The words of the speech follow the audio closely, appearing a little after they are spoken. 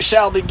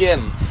Shall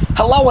begin.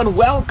 Hello and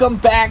welcome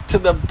back to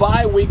the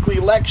bi-weekly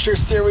lecture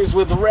series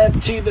with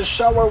Reb T, the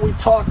show where we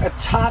talk a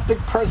topic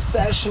per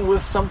session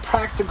with some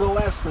practical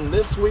lesson.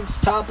 This week's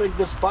topic,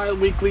 this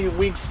bi-weekly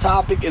week's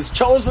topic is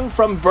chosen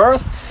from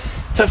birth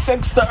to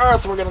fix the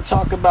earth. We're going to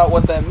talk about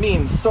what that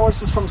means.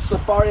 Sources from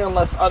Safari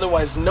unless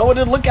otherwise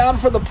noted. Look out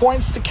for the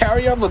points to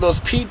carry over, those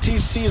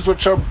PTCs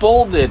which are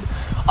bolded,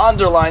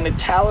 underlined,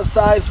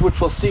 italicized,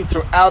 which we'll see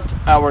throughout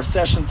our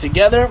session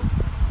together.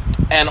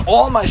 And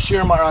all my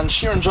shiurim are on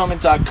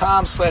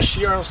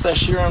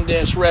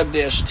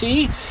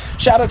shiurim.com/shiurim/reb-t.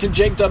 Shout out to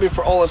Jake W.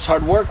 for all his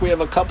hard work. We have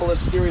a couple of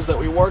series that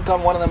we work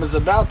on. One of them is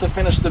about to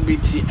finish the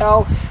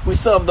BTL. We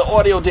still have the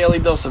audio daily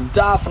dose of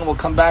DAF, and we'll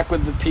come back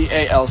with the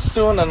PAL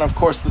soon. And of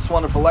course, this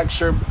wonderful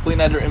lecture, Bli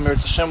Neder Im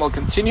Yirtzeh Hashem, will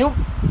continue.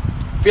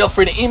 Feel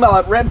free to email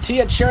at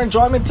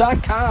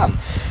rebt@shiurenjoyment.com.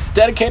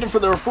 Dedicated for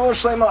the refuah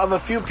shlema of a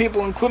few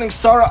people, including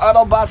Sarah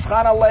Adal Bas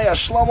Chana Leah,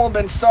 Shlomo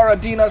Ben Sarah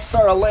Dina,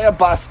 Sarah Leah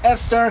Bas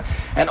Esther,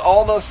 and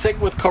all those sick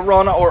with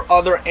corona or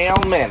other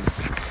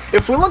ailments.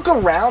 If we look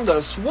around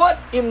us, what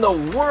in the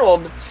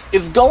world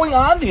is going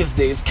on these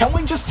days? Can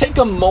we just take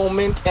a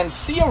moment and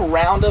see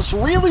around us,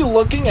 really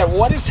looking at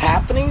what is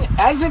happening?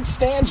 As it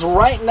stands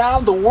right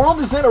now, the world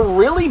is in a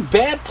really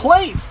bad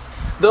place.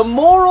 The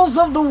morals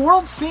of the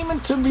world seem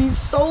to be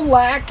so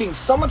lacking,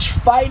 so much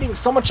fighting,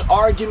 so much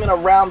argument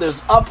around.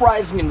 There's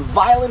uprising and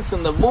violence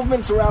in the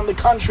movements around the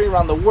country,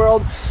 around the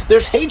world.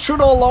 There's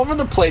hatred all over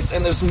the place,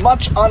 and there's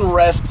much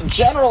unrest,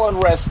 general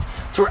unrest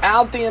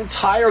throughout the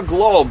entire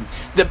globe.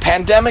 The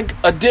pandemic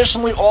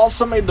additionally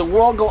also made the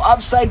world go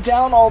upside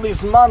down all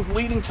these months,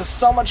 leading to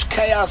so much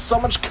chaos, so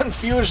much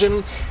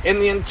confusion in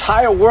the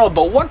entire world.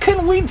 But what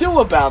can we do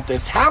about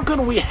this? How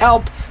can we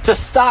help to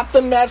stop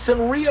the mess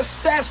and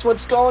reassess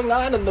what's going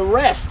on in the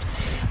rest?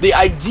 The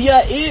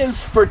idea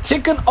is for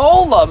Tikkun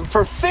Olam,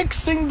 for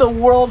fixing the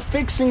world,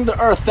 fixing the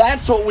earth.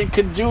 That's what we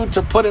could do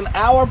to put in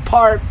our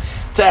part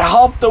to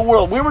help the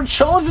world. We were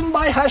chosen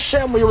by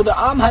Hashem. We were the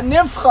Am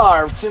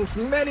HaNivchar since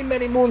many,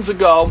 many moons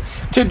ago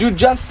to do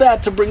just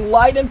that, to bring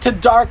light into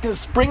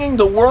darkness, bringing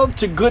the world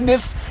to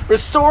goodness,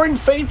 restoring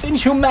faith in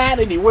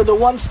humanity. We're the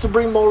ones to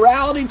bring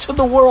morality to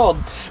the world,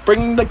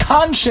 bringing the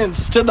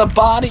conscience to the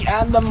body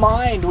and the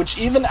mind, which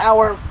even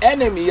our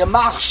enemy,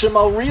 Yamach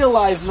Shemo,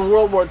 realized in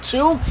World War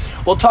II.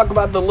 We'll talk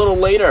about that a little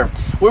later.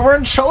 We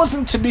weren't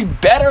chosen to be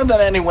better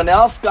than anyone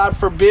else, God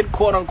forbid,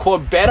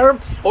 quote-unquote better,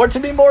 or to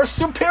be more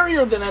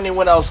superior than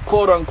anyone else,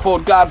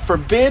 quote-unquote, God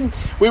forbid.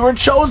 We were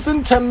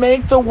chosen to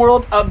make the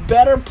world a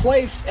better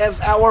place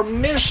as our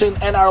mission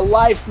and our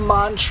life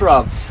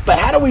mantra. But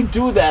how do we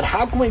do that?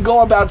 How can we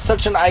go about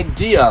such an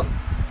idea?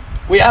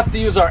 We have to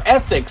use our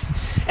ethics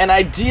and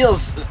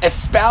ideals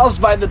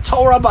espoused by the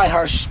Torah, by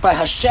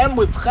Hashem,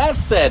 with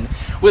chesed,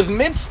 with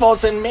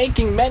mitzvos, and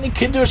making many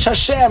kiddush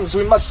Hashems.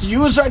 We must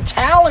use our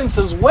talents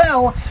as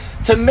well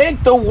to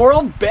make the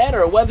world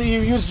better, whether you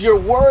use your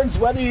words,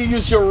 whether you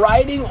use your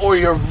writing or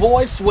your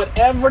voice,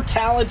 whatever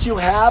talent you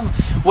have,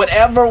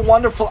 whatever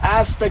wonderful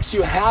aspects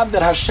you have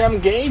that Hashem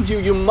gave you,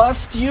 you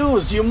must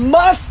use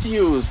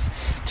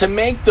to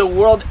make the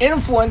world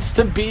influence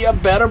to be a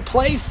better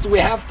place. We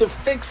have to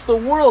fix the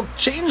world,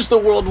 change the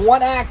world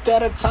one act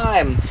at a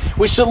time.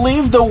 We should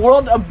leave the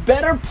world a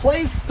better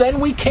place than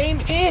we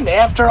came in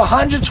after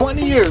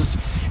 120 years.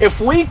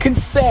 If we could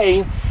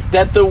say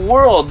that the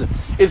world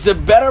is a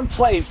better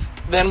place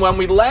than when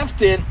we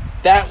left it,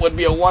 that would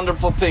be a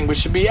wonderful thing. We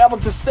should be able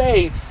to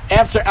say,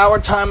 after our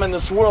time in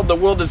this world, the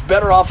world is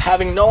better off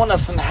having known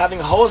us and having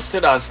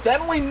hosted us.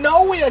 Then we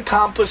know we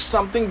accomplished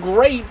something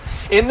great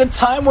in the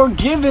time we're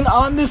given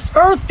on this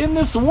earth, in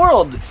this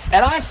world.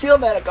 And I feel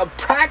that a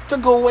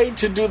practical way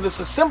to do this,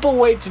 a simple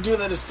way to do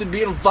that, is to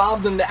be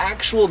involved in the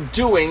actual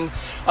doing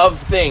of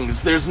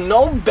things. There's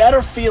no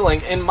better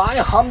feeling, in my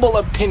humble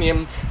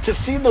opinion, to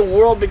see the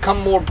world become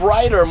more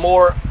brighter,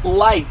 more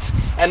light,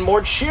 and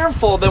more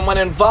cheerful than when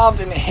involved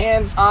in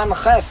hands-on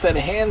chesed,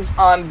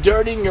 hands-on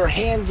dirtying your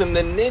hands in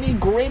the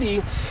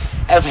nitty-gritty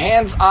of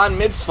hands-on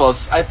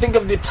mitzvos. I think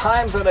of the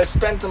times that I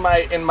spent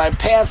in my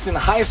past in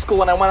high school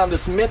when I went on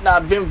this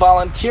Mitnat Vim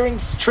volunteering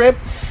trip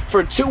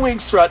for 2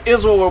 weeks throughout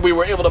Israel, where we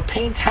were able to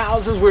paint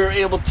houses, we were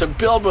able to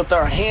build with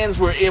our hands,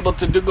 we were able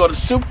to go to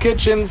soup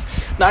kitchens.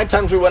 Night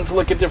times we went to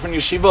look at different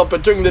yeshivot,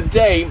 but during the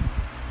day,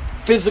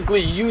 physically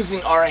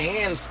using our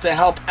hands to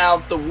help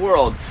out the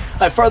world.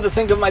 I further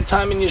think of my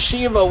time in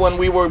yeshiva when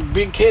we were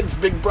big kids,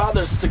 big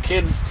brothers to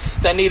kids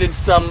that needed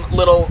some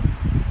little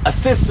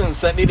assistance,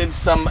 that needed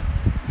some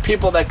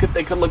people that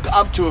they could look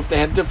up to if they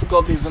had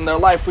difficulties in their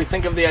life. We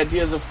think of the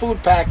ideas of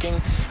food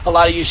packing. A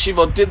lot of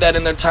yeshivot did that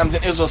in their times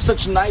in Israel.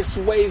 Such nice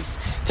ways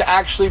to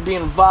actually be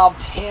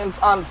involved,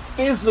 hands-on,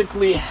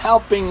 physically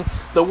helping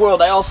the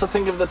world. I also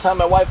think of the time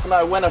my wife and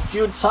I went a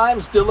few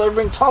times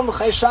delivering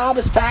Tomchei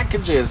Shabbos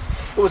packages.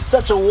 It was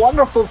such a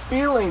wonderful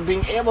feeling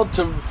being able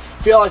to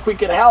feel like we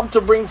could help to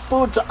bring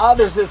food to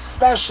others,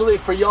 especially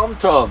for Yom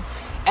Tov.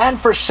 and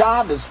for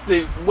Shabbos,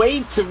 the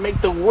way to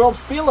make the world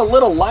feel a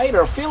little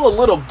lighter, feel a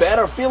little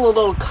better, feel a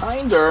little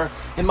kinder,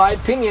 in my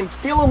opinion,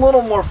 feel a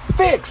little more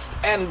fixed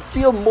and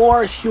feel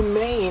more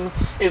humane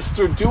is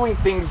through doing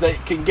things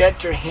that can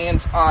get your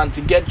hands on,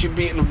 to get you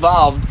be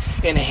involved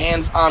in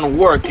hands-on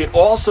work. It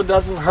also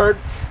doesn't hurt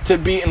to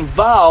be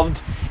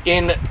involved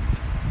in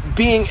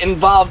being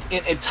involved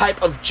in a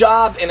type of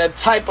job, in a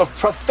type of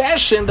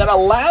profession that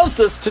allows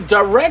us to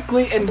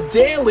directly and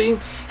daily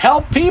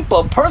help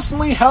people,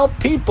 personally help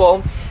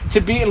people,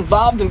 to be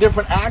involved in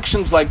different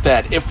actions like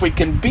that. If we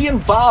can be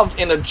involved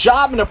in a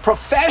job, in a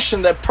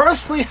profession that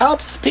personally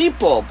helps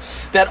people,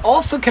 that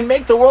also can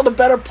make the world a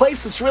better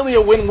place, it's really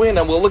a win-win,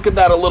 and we'll look at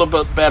that a little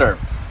bit better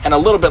and a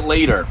little bit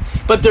later.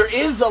 But there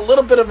is a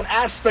little bit of an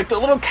aspect, a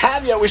little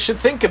caveat we should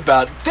think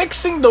about.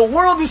 Fixing the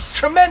world is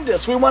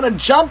tremendous. We want to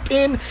jump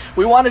in.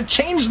 We want to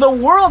change the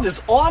world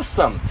is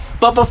awesome.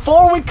 But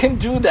before we can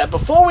do that,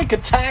 before we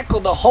can tackle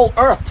the whole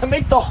earth, to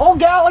make the whole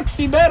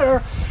galaxy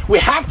better, we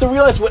have to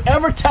realize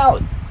whatever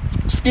talent,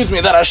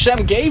 that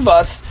Hashem gave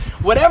us,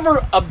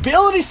 whatever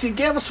abilities He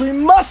gave us, we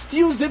must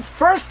use it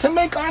first to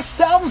make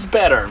ourselves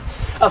better.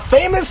 A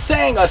famous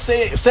saying,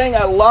 saying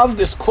I love,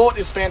 this quote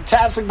is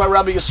fantastic, by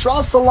Rabbi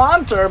Yisrael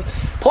Salanter,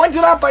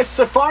 pointed out by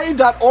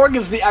Safari.org,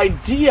 is the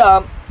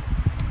idea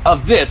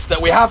of this,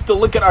 that we have to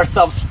look at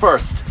ourselves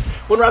first.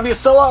 When Rabbi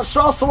Yisrael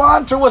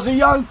Salanter was a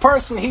young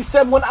person, he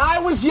said, when I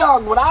was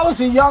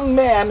a young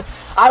man,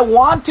 I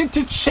wanted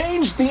to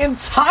change the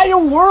entire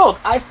world.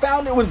 I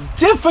found it was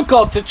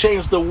difficult to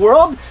change the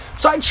world,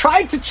 so I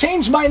tried to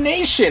change my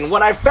nation.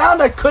 When I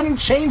found I couldn't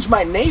change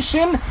my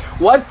nation,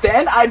 what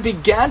then? I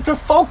began to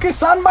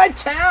focus on my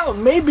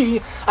town.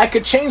 Maybe I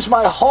could change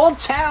my whole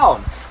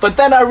town. But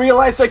then I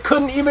realized I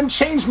couldn't even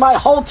change my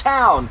whole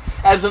town.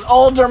 As an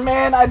older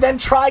man, I then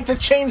tried to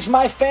change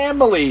my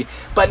family.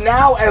 But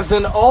now, as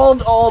an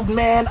old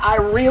man, I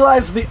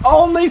realized the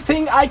only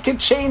thing I could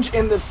change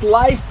in this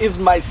life is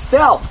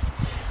myself.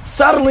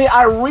 Suddenly,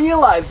 I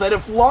realized that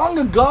if long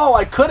ago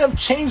I could have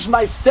changed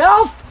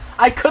myself,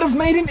 I could have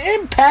made an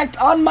impact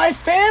on my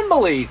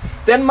family.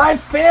 Then my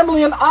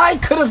family and I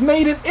could have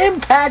made an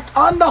impact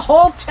on the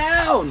whole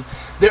town.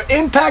 Their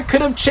impact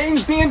could have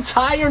changed the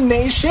entire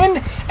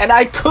nation, and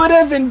I could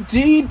have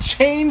indeed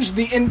changed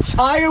the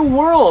entire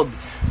world.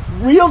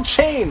 Real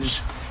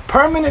change,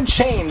 permanent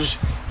change,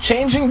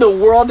 changing the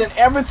world and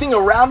everything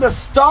around us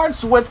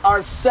starts with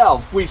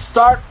ourselves. We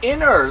start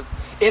in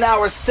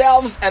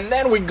ourselves, and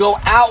then we go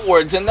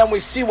outwards, and then we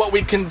see what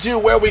we can do,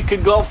 where we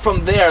could go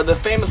from there. The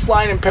famous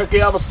line in Pirkei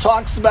Avos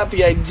talks about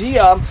the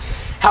idea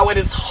how it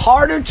is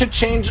harder to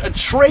change a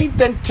trait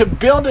than to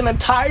build an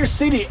entire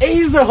city.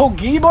 Ezehu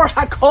gibor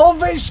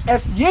hakovesh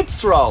es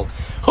yitzro.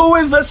 Who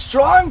is a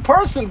strong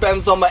person, Ben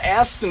Zoma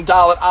asks in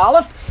Dalet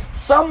Aleph?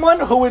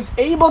 Someone who is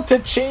able to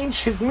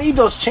change his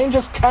midos, change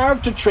his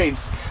character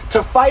traits,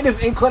 to fight his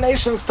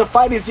inclinations, to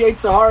fight his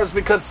yetzer haras,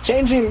 because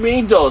changing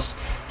midos,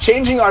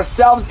 changing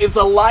ourselves is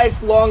a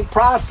lifelong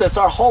process.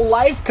 Our whole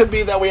life could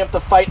be that we have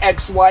to fight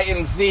X, Y,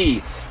 and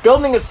Z.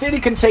 Building a city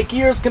can take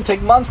years, can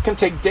take months, can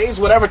take days,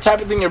 whatever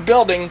type of thing you're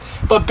building,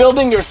 but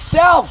building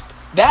yourself,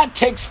 that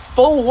takes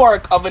full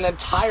work of an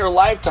entire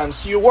lifetime.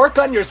 So you work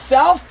on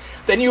yourself,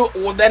 then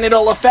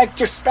it'll affect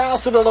your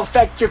spouse, it'll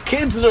affect your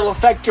kids, it'll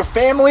affect your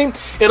family,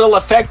 it'll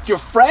affect your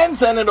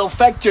friends, and it'll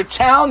affect your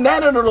town,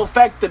 then it'll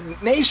affect the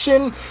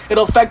nation,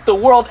 it'll affect the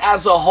world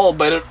as a whole,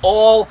 but it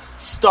all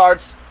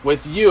starts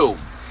with you.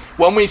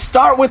 When we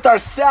start with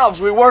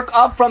ourselves, we work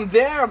up from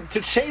there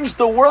to change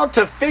the world,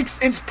 to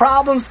fix its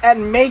problems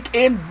and make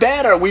it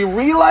better. We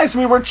realize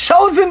we were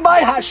chosen by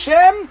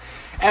Hashem,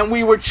 and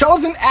we were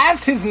chosen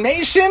as His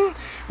nation.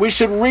 We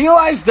should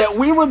realize that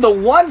we were the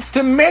ones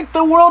to make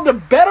the world a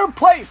better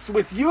place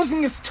with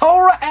using His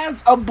Torah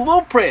as a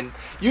blueprint,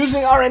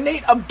 using our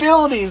innate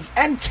abilities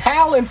and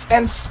talents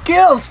and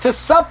skills to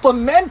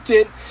supplement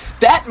it.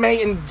 That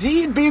may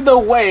indeed be the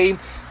way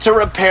to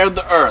repair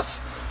the earth.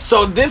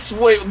 So this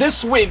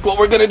week, what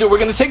we're going to do, we're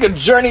going to take a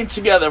journey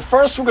together.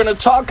 First, we're going to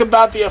talk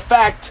about the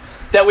fact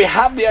that we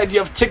have the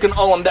idea of Tikkun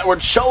Olam, that we're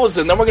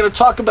chosen. Then we're going to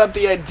talk about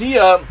the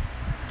idea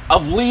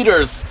of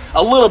leaders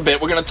a little bit.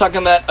 We're going to talk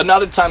on that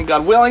another time,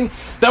 God willing.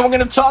 Then we're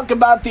going to talk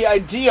about the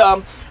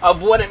idea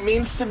of what it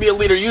means to be a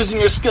leader, using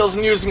your skills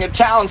and using your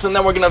talents. And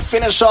then we're going to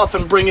finish off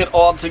and bring it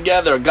all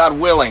together, God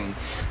willing.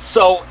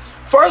 So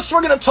first,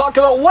 we're going to talk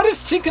about what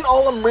does Tikkun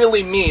Olam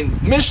really mean.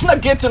 Mishnah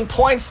Gittin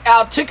points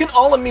out Tikkun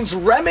Olam means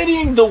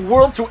remedying the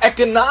world through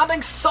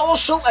economic,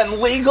 social,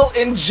 and legal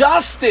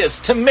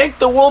injustice to make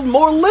the world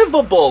more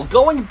livable,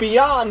 going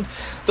beyond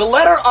the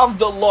letter of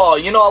the law.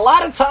 You know, a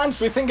lot of times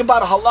we think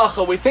about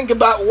halacha, we think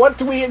about what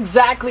do we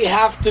exactly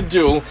have to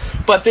do,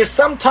 but there's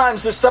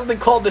something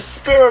called the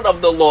spirit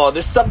of the law.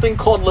 There's something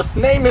called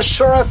lifnei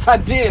mishuras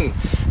hadin,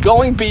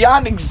 going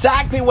beyond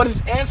exactly what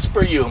is asked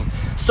for you.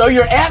 So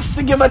you're asked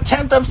to give a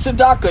tenth of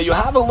tzedakah. You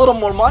have a little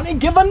more money,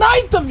 give a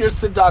ninth of your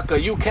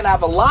tzedakah. You can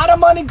have a lot of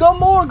money, go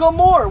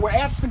more. We're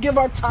asked to give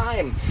our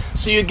time.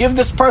 So you give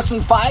this person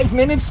 5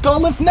 minutes, go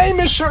lifnei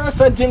mishuras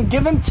hadin,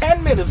 give him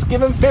 10 minutes,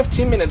 give him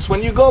 15 minutes.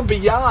 When you go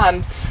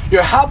beyond,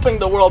 You're helping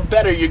the world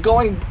better. You're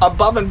going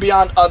above and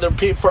beyond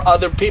for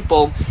other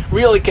people,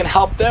 really can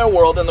help their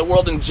world and the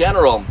world in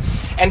general.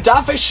 And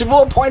Dafei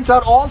Shavuot points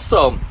out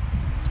also,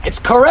 it's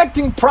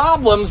correcting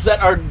problems that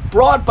are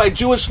brought by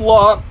Jewish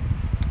law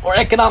or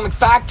economic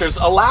factors,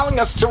 allowing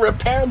us to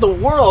repair the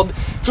world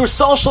through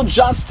social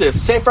justice.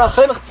 Sefer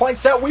HaChinuch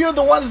points out we are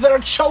the ones that are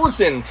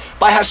chosen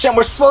by Hashem.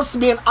 We're supposed to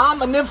be an Am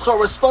HaNivchar.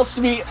 We're supposed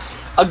to be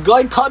a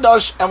Goy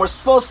Kadosh, and we're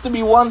supposed to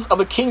be ones of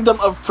a kingdom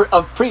of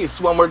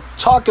priests. When we're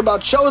talking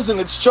about chosen,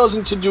 it's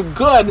chosen to do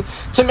good,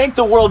 to make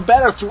the world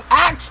better through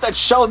acts that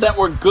show that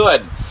we're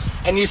good.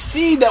 And you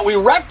see that we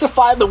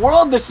rectify the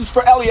world. This is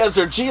for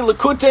Eliezer G.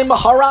 Likutei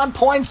Maharan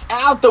points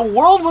out the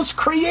world was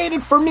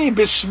created for me.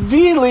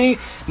 Bishvili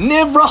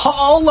Nivra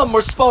Ha'olam,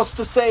 we're supposed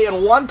to say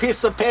in one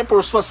piece of paper,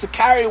 we're supposed to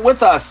carry it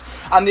with us.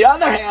 On the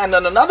other hand,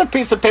 on another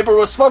piece of paper,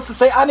 we're supposed to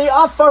say Ani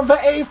Afar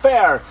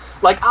Ve'efer.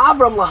 Like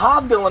Avram,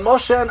 Lahavdil, and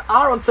Moshe and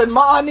Aaron said,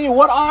 Ma'ani,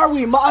 what are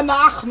we?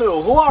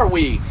 Ma'anachnu, who are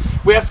we?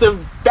 We have to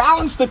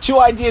balance the two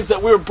ideas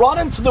that we were brought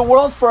into the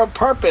world for a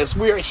purpose.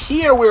 We are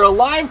here, we're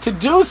alive to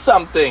do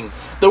something.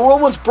 The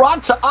world was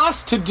brought to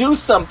us to do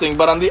something.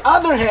 But on the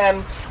other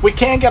hand, we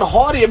can't get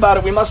haughty about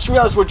it. We must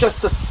realize we're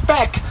just a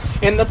speck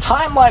in the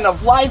timeline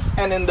of life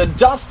and in the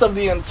dust of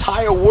the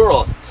entire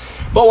world.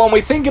 But when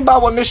we think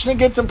about what Mishnah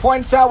Gittin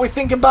points out, we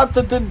think about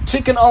that the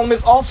Tikkun Olam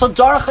is also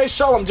Darchei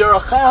Shalom,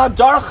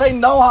 Darchei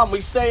Noham. We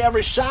say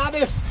every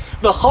Shabbos,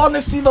 V'chol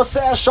Nesiv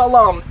Oseh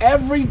Shalom.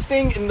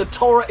 Everything in the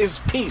Torah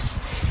is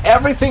peace.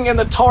 Everything in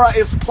the Torah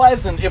is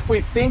pleasant. If we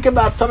think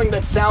about something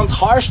that sounds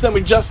harsh, then we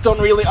just don't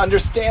really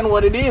understand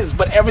what it is.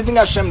 But everything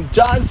Hashem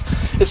does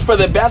is for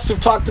the best. We've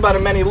talked about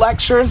in many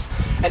lectures,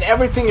 and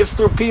everything is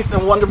through peace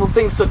and wonderful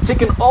things. So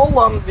Tikkun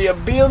Olam, the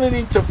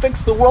ability to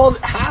fix the world,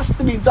 has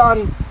to be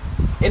done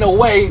in a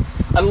way,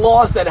 and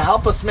laws that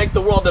help us make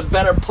the world a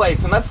better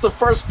place. And that's the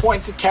first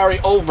point to carry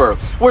over.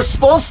 We're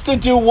supposed to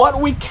do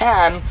what we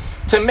can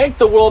to make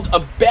the world a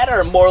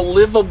better, more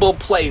livable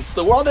place.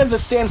 The world as it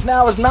stands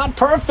now is not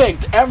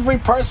perfect. Every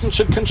person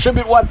should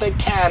contribute what they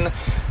can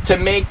to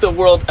make the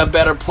world a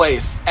better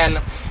place. And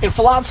in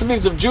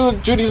philosophies of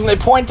Judaism, they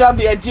point out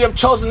the idea of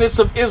chosenness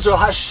of Israel.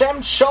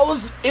 Hashem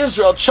chose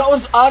Israel,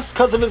 chose us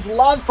because of His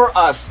love for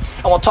us.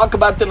 And we'll talk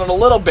about that in a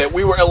little bit.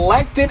 We were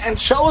elected and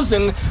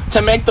chosen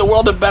to make the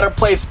world a better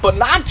place, but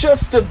not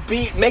just to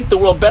make the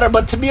world better,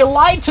 but to be a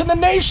light to the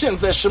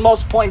nations, as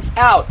Shemos points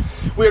out.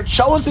 We are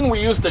chosen,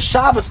 we use the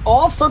Shabbos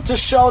also to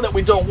show that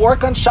we don't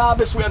work on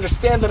Shabbos. We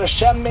understand that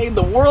Hashem made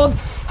the world.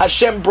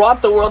 Hashem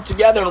brought the world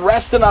together and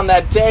rested on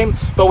that day,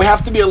 but we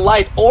have to be a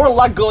light, or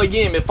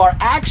lagoyim. If our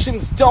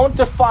actions don't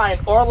define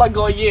or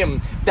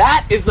lagoyim,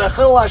 that is a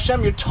chil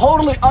Hashem. You're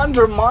totally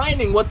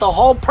undermining what the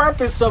whole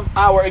purpose of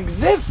our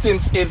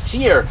existence is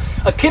here.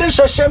 A kiddush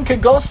Hashem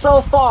could go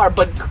so far,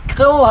 but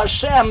chil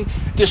Hashem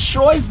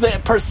destroys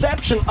the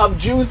perception of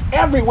Jews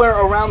everywhere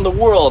around the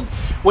world.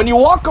 When you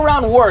walk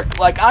around work,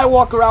 like I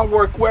walk around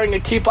work wearing a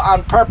kippah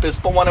on purpose,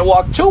 but when I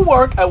walk to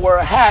work, I wear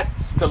a hat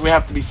because we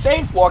have to be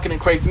safe, walking in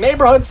crazy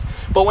neighborhoods.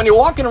 But when you're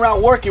walking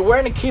around work, you're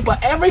wearing a kippah.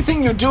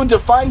 Everything you do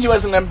defines you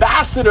as an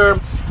ambassador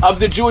of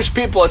the Jewish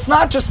people. It's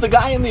not just the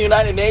guy in the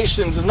United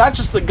Nations. It's not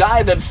just the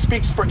guy that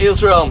speaks for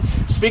Israel,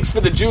 speaks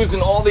for the Jews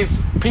and all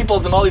these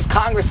peoples and all these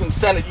Congress and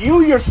Senate.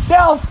 You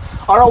yourself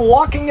are a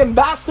walking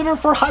ambassador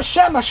for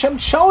Hashem. Hashem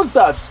chose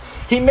us.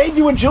 He made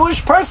you a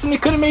Jewish person. He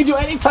could have made you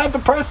any type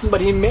of person, but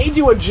He made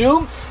you a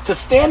Jew to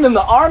stand in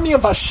the army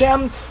of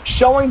Hashem,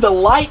 showing the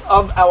light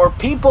of our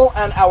people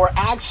and our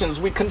actions.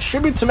 We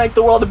contribute to make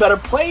the world a better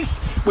place.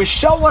 We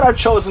show what our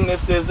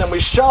chosenness is, and we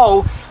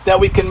show that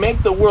we can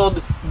make the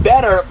world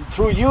better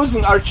through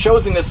using our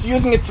chosenness,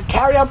 using it to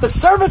carry out the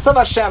service of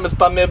Hashem, as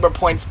Bamidbar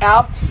points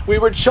out. We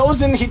were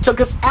chosen. He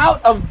took us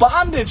out of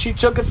bondage. He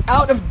took us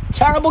out of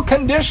terrible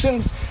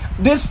conditions.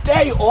 This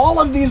day, all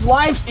of these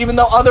lives, even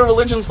though other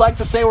religions like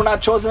to say we're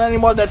not chosen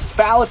anymore, that's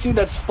fallacy,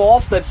 that's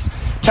false, that's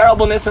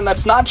terribleness, and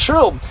that's not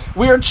true.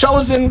 We are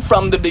chosen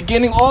from the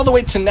beginning all the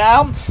way to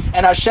now,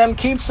 and Hashem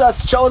keeps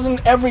us chosen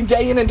every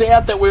day in and day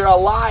out that we're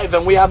alive,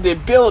 and we have the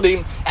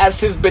ability, as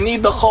His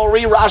B'ni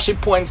Bechori, Rashi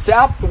points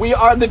out, we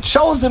are the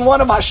chosen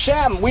one of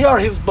Hashem. We are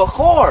His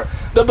Bechor.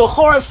 The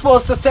Bechor is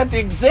supposed to set the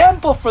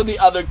example for the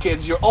other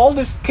kids. Your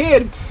oldest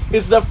kid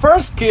is the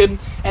first kid,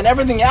 and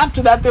everything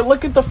after that, they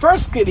look at the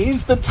first kid.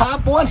 He's the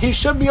top one. He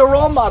should be a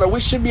role model. We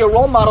should be a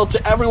role model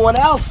to everyone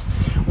else.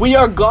 We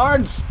are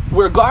guards.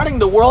 We're guarding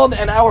the world,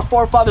 and our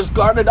forefathers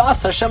guarded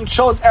us. Hashem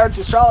chose Eretz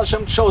Yisrael.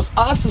 Hashem chose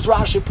us, as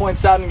Rashi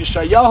points out in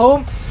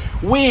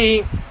Yeshayahu.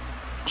 We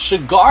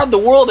should guard the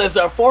world as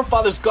our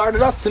forefathers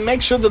guarded us, to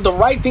make sure that the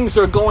right things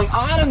are going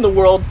on in the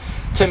world,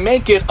 to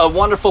make it a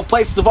wonderful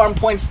place. Zavarm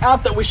points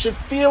out that we should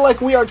feel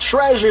like we are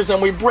treasures,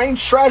 and we bring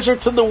treasure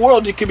to the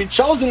world. You could be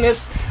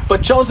chosenness,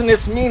 but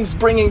chosenness means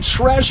bringing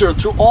treasure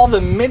through all the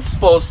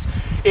mitzvos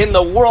in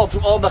the world,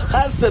 through all the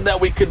chesed that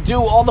we could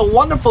do, all the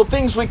wonderful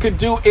things we could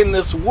do in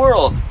this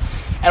world.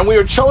 And we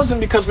are chosen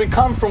because we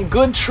come from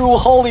good, true,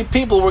 holy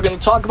people. We're going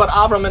to talk about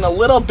Avram in a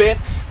little bit,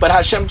 But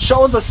Hashem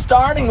chose us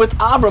starting with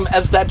Avram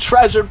as that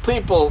treasured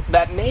people,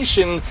 that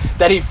nation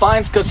that He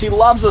finds because He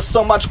loves us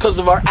so much because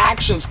of our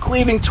actions,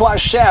 cleaving to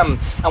Hashem.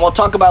 And we'll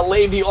talk about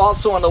Levi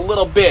also in a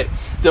little bit.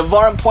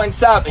 Devarim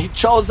points out He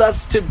chose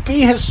us to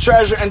be His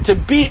treasure and to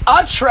be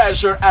a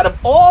treasure out of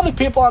all the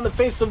people on the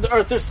face of the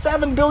earth. There's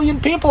 7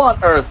 billion people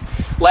on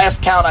earth.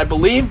 Last count, I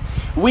believe.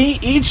 We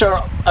each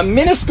are a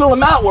minuscule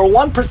amount. We're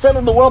 1%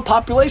 of the world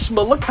population,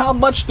 but look how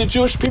much the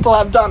Jewish people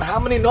have done. How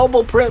many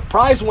Nobel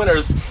Prize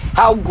winners.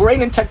 How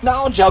great in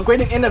technology, how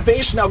great in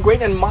innovation, how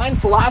great in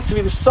mind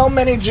philosophy. There's so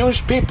many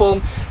Jewish people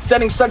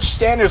setting such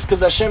standards because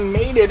Hashem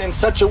made it in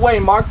such a way.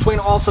 Mark Twain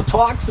also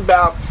talks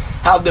about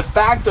how the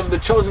fact of the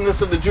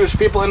chosenness of the Jewish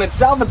people in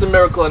itself is a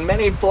miracle, and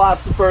many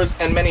philosophers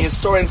and many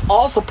historians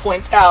also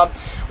point out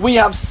we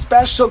have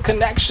special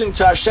connection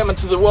to Hashem and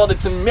to the world.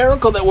 It's a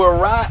miracle that we're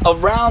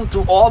around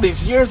through all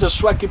these years, as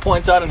Shweki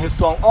points out in his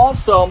song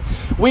also.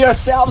 We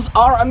ourselves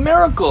are a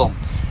miracle.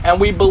 And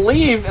we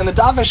believe, and the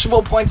Daf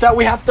Shavuot points out,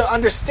 we have to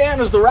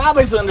understand, as the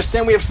rabbis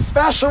understand, we have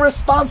special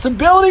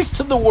responsibilities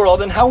to the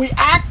world and how we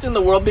act in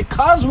the world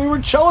because we were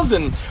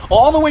chosen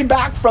all the way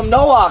back from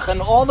Noach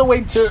and all the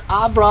way to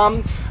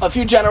Avram a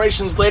few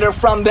generations later.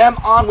 From them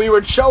on, we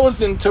were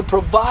chosen to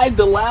provide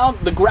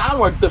the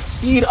groundwork, the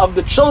seed of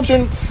the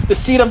children, the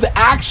seed of the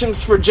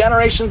actions for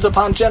generations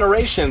upon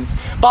generations.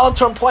 Baal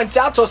HaTurim points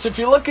out to us, if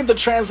you look at the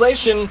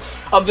translation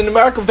of the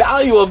numerical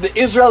value of the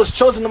Israel is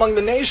chosen among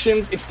the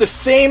nations, it's the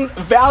same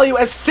value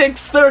as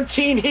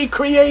 613 He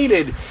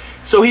created.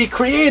 So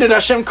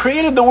Hashem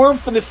created the world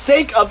for the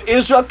sake of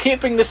Israel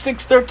keeping the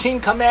 613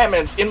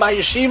 commandments. In my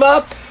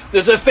yeshiva,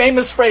 there's a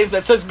famous phrase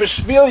that says,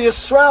 B'shvil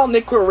Yisrael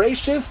nikra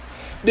reishis,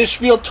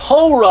 B'shvil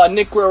Torah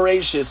nikra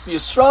reishis.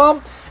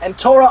 Yisrael and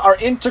Torah are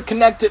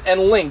interconnected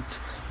and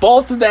linked.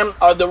 Both of them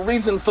are the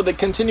reason for the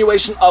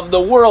continuation of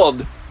the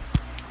world.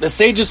 The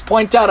sages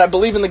point out, I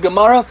believe in the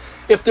Gemara,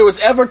 if there was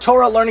ever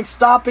Torah learning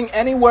stopping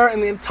anywhere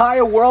in the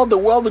entire world, the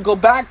world would go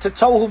back to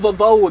Tohu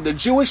Vavohu. The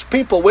Jewish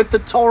people with the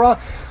Torah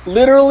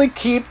literally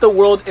keep the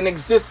world in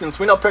existence.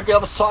 We know Pirkei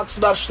Avos talks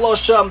about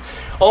Shlosha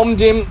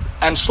Omdim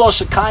and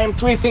Shlosha Kaim,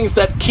 3 things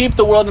that keep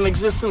the world in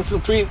existence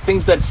and 3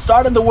 things that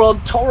started the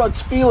world. Torah,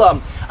 Tefillah,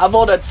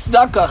 Avodah,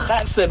 Tzedakah,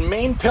 Chesed,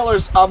 main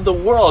pillars of the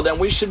world, and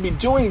we should be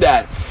doing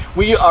that.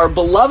 We are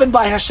beloved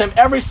by Hashem,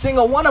 every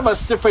single one of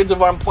us, Sifrei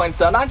Devarim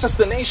points out, not just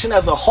the nation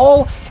as a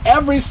whole,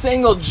 every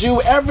single Jew,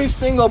 every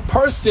single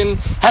person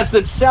has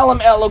the Tselem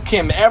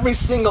Elokim. Every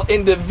single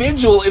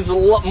individual is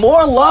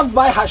more loved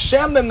by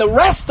Hashem than the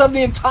rest of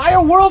the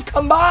entire world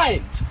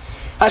combined.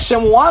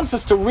 Hashem wants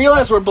us to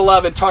realize we're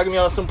beloved. Targum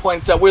Yonason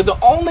points out we're the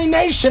only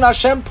nation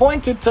Hashem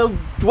pointed to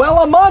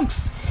dwell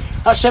amongst.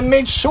 Hashem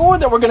made sure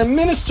that we're going to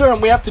minister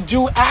and we have to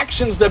do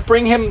actions that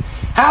bring Him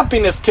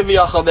happiness,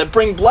 kiviyachal, that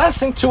bring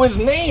blessing to His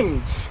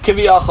name,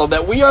 kiviyachal,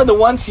 that we are the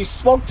ones He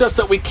spoke to us,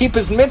 that we keep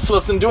His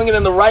mitzvahs and doing it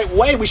in the right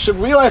way. We should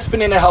realize,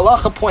 B'nai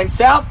Halacha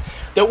points out,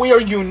 that we are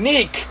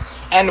unique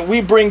and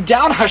we bring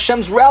down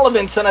Hashem's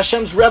relevance and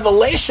Hashem's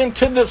revelation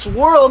to this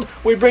world.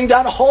 We bring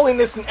down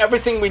holiness in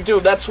everything we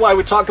do. That's why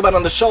we talk about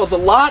on the shows a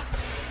lot.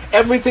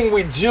 Everything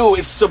we do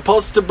is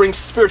supposed to bring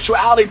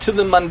spirituality to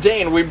the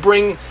mundane. We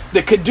bring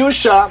the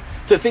Kedusha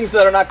to things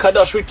that are not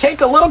Kadosh. We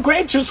take a little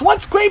grape juice.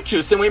 What's grape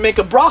juice? And we make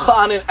a bracha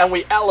on it and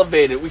we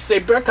elevate it. We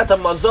say Birkat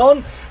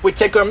HaMazon. We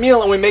take our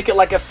meal and we make it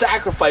like a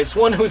sacrifice.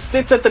 One who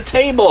sits at the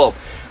table.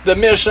 The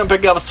Mishnah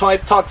Pirkei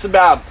Avos talks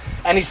about.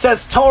 And he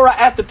says Torah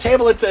at the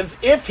table, it's as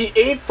if he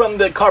ate from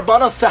the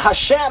karbanos to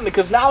Hashem,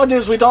 because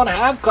nowadays we don't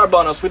have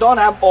karbanos, we don't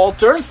have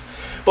altars,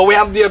 but we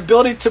have the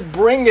ability to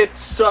bring it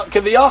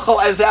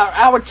kiviyachol as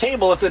our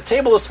table. If the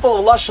table is full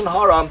of lashon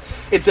hara,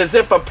 it's as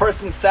if a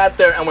person sat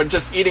there and we're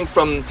just eating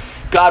from,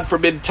 God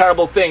forbid,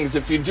 terrible things.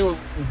 If you do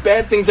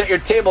bad things at your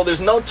table,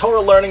 there's no Torah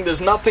learning,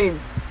 there's nothing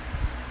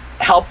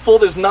helpful,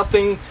 there's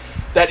nothing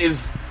that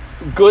is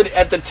good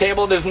at the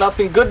table, there's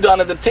nothing good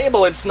done at the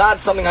table. It's not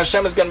something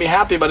Hashem is going to be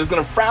happy about, He's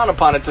going to frown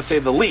upon it, to say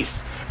the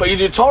least. But you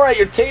do Torah at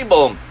your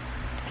table,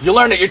 you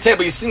learn at your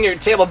table, you sing at your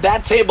table,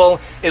 that table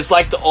is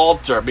like the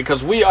altar,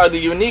 because we are the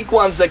unique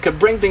ones that could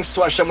bring things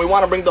to Hashem. We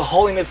want to bring the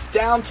holiness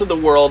down to the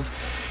world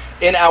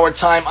in our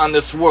time on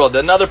this world.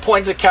 Another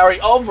point to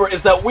carry over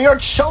is that we are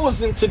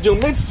chosen to do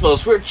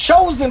mitzvahs. We're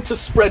chosen to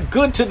spread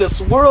good to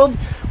this world.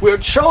 We're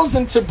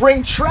chosen to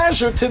bring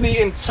treasure to the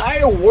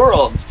entire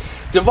world.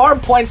 Devar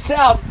points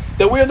out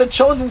that we are the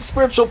chosen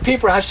spiritual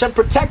people. Hashem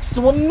protects us,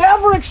 will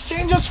never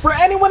exchange us for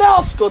anyone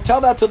else. Go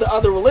tell that to the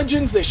other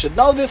religions. They should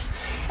know this.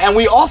 And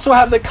we also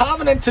have the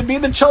covenant to be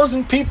the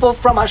chosen people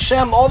from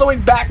Hashem all the way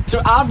back to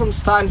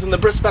Avram's times in the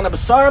Bris Ben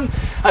Abasarim.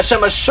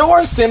 Hashem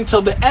assures him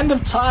till the end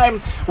of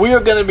time, we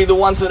are going to be the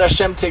ones that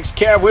Hashem takes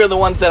care of. We are the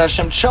ones that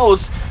Hashem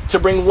chose to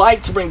bring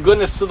light, to bring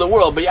goodness to the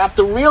world. But you have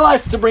to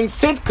realize to bring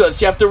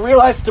tzidkus. You have to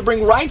realize to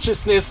bring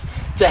righteousness,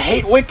 to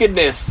hate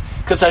wickedness.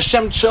 Because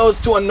Hashem chose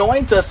to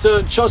anoint us,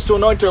 chose to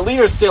anoint our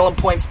leaders. Salem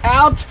points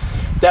out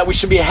that we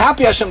should be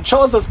happy Hashem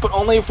chose us, but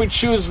only if we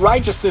choose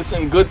righteousness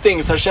and good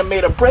things. Hashem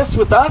made a bris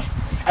with us,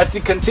 as He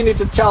continued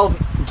to tell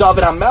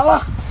David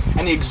HaMelech,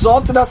 and He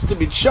exalted us to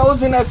be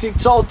chosen, as He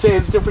told to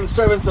His different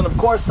servants, and of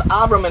course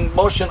Avram and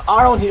Moshe and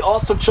Aaron. He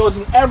also chose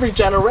in every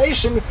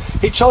generation,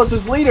 He chose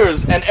His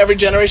leaders, and every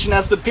generation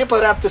has the people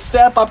that have to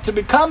step up to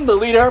become the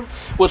leader,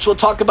 which we'll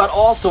talk about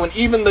also. And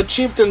even the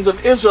chieftains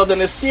of Israel, the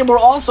Nisim, were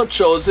also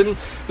chosen.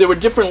 There were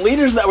different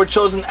leaders that were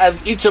chosen,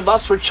 as each of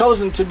us were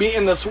chosen to be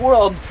in this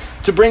world,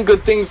 to bring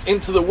good things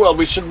into the world.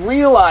 We should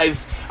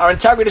realize our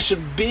integrity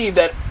should be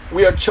that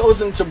we are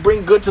chosen to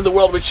bring good to the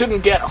world. We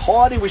shouldn't get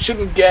haughty. We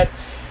shouldn't get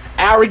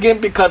arrogant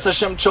because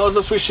Hashem chose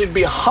us. We should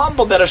be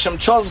humble that Hashem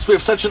chose us. We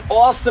have such an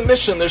awesome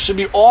mission. There should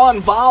be awe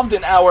involved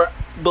in our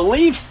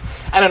beliefs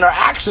and in our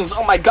actions.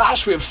 Oh my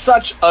gosh, we have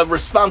such a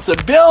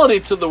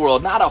responsibility to the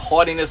world, not a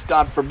haughtiness,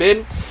 God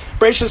forbid.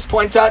 Bereshis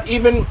points out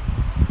even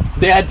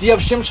the idea of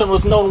Shimshon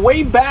was known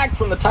way back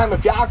from the time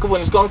of Yaakov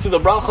when he's going through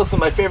the brachos in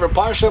my favorite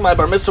parsha, my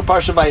Bar Mitzvah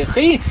parsha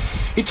Vayechi.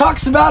 He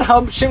talks about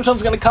how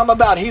Shimshon's going to come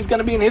about. He's going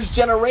to be in his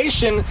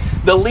generation,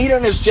 the leader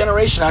in his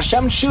generation.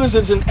 Hashem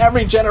chooses in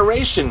every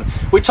generation.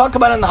 We talk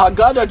about in the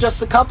Haggadah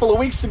just a couple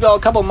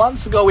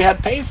months ago, we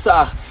had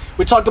Pesach.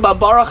 We talk about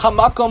Baruch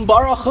HaMakom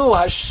Baruch Hu.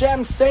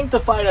 Hashem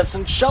sanctified us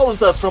and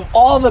chose us from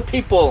all the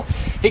people.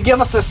 He gave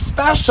us a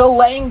special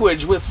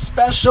language with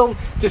special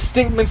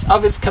distinctness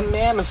of His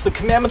commandments. The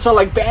commandments are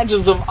like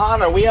badges of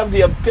honor. We have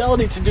the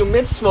ability to do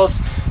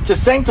mitzvos, to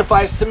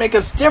sanctify us, to make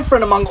us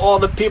different among all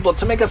the people,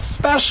 to make us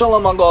special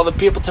among all the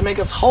people, to make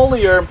us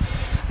holier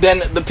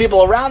than the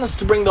people around us,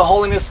 to bring the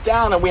holiness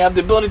down. And we have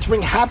the ability to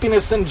bring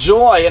happiness and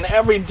joy. And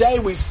every day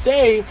we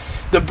say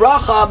the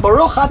bracha,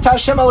 Baruch Atah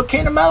Hashem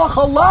Elokeinu melech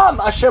olam,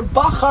 asher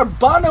bachar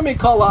banu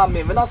mikol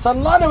ha'amim,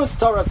 v'nasan lanu es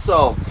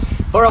Toraso.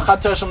 Baruch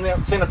Atah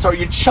Hashem Torah.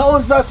 You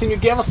chose us and you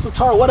gave us the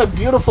Torah. What a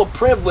beautiful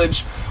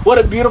privilege. What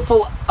a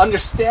beautiful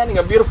understanding,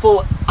 a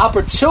beautiful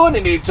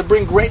opportunity to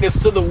bring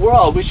greatness to the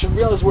world. We should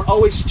realize we're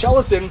always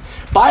chosen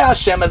by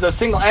Hashem as a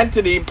single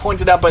entity,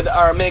 pointed out by the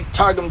Aramaic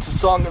Targum to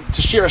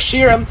Shir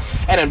Hashirim,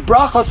 and in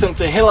Brachos and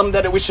Tehillim,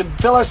 that we should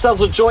fill ourselves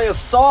with joyous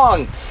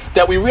song,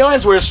 that we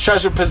realize we're His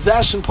treasured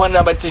possession, pointed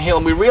out by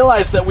Tehillim. We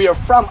realize that we are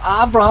from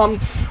Avraham.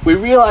 We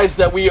realize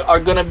that we are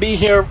going to be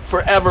here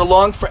forever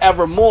long,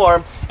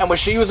 forevermore, and we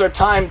should use our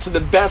time to the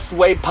best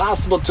way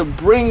possible to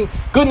bring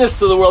goodness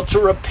to the world, to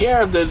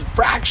repair the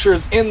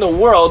fractures in the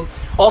world,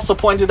 also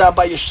pointed out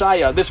by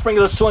Yeshaya. This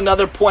brings us to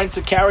another point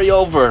to carry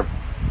over.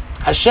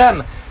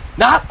 Hashem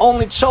not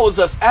only chose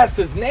us as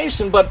His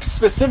nation, but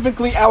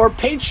specifically our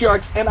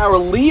patriarchs and our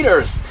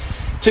leaders,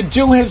 to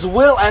do His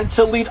will and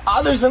to lead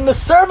others in the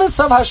service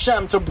of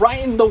Hashem, to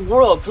brighten the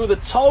world. Through the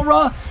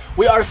Torah,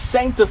 we are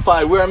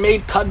sanctified, we are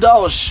made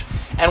kadosh,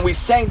 and we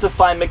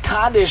sanctify,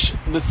 mekadesh,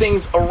 the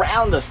things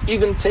around us.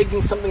 Even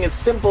taking something as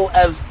simple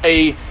as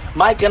a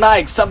Mike and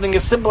Ike, something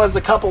as simple as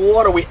a cup of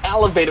water, we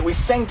elevate it, we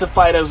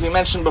sanctify it, as we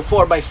mentioned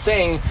before, by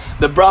saying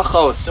the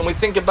brachos. And we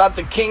think about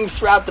the kings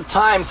throughout the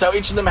times, how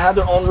each of them had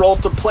their own role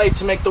to play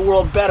to make the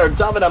world better.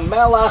 David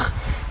HaMelech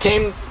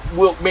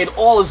made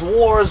all his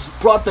wars,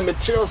 brought the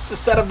materials to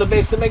set up the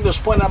Beis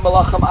HaMikdash, pointed out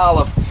Melachim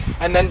Aleph.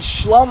 And then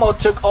Shlomo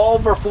took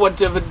over for what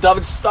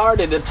David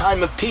started, a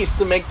time of peace,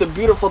 to make the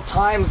beautiful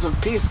times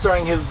of peace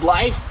during his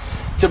life,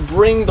 to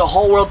bring the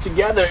whole world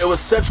together. It was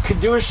such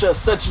kedusha,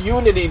 such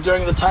unity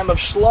during the time of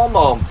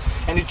Shlomo.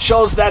 And he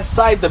chose that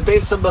site, the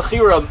Beis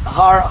HaBechira,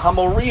 Har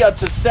HaMoriah,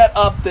 to set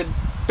up the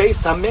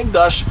Beis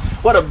HaMikdash.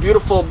 What a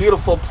beautiful,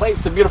 beautiful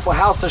place, a beautiful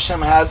house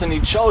Hashem has. And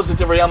He chose it.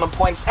 The Riyama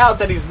points out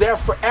that He's there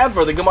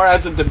forever. The Gemara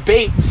has a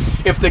debate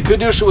if the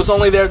kedusha was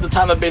only there at the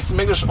time of Beis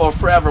HaMikdash or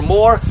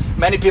forevermore.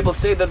 Many people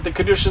say that the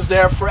kedusha is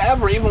there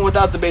forever, even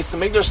without the Beis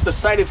HaMikdash. The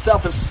site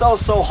itself is so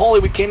holy,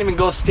 we can't even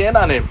go stand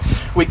on it.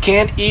 We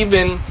can't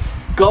even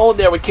go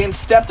there, we can't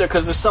step there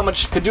because there's so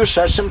much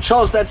kedusha. Hashem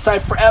chose that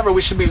site forever.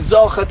 We should be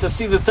zocha to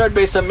see the third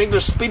Beis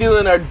HaMikdash speedily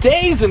in our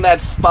days in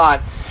that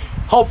spot.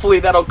 Hopefully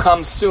that'll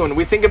come soon.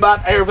 We think about,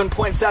 Erevin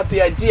points out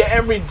the idea,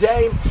 every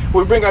day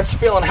we bring our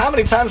tefillin. How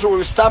many times were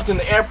we stopped in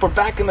the airport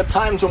back in the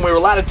times when we were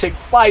allowed to take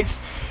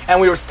flights, and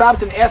we were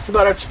stopped and asked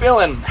about our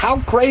tefillin?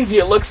 How crazy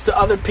it looks to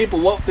other people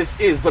what this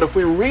is. But if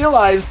we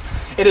realize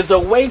it is a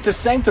way to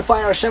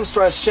sanctify our Hashem to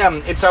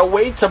Hashem, it's our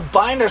way to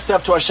bind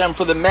ourselves to Hashem.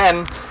 For the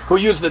men who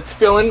use the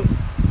tefillin,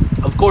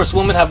 of course,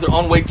 women have their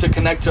own way to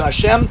connect to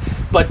Hashem,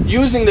 but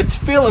using the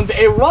tefillin,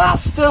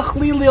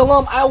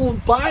 I will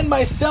bind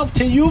myself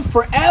to you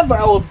forever.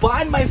 I will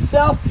bind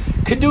myself,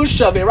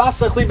 kedusha,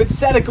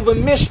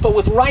 but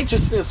with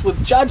righteousness,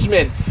 with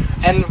judgment.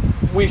 And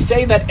we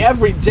say that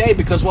every day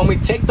because when we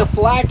take the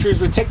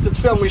phylacteries, we take the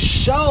tefillin, we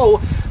show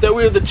that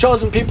we are the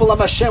chosen people of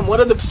Hashem. What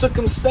do the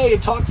psukim say?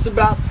 It talks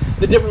about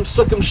the different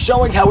psukim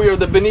showing how we are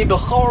the B'nai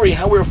Bechori,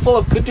 how we're full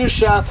of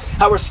kedusha,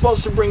 how we're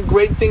supposed to bring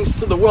great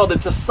things to the world.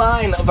 It's a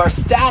sign of our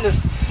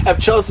status of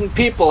chosen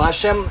people.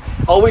 Hashem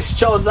always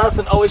chose us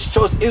and always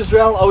chose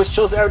Israel, always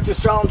chose Eretz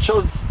Yisrael and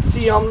chose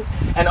Sion,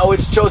 and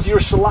always chose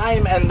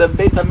Yerushalayim and the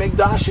Beit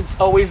HaMikdash. It's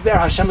always there.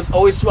 Hashem is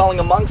always dwelling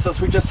amongst us.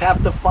 We just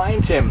have to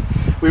find Him.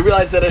 We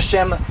realize that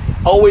Hashem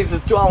always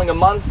is dwelling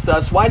amongst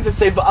us. Why does it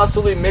say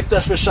V'asuli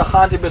mikdash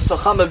v'shachanti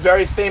b'socham, a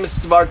very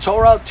famous Dvar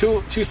Torah,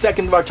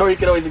 two-second Dvar Torah you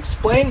can always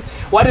explain.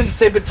 Why does it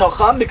say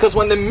b'tocham? Because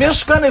when the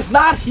Mishkan is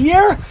not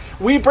here,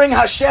 we bring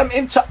Hashem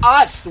into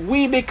us.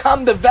 We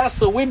become the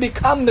vessel. We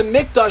become the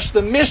mikdash,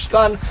 the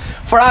Mishkan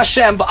for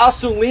Hashem.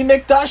 V'asuli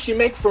mikdash, you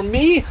make for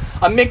me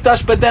a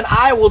mikdash, but then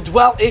I will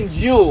dwell in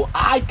you.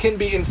 I can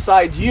be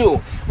inside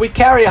you. We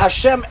carry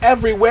Hashem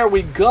everywhere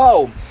we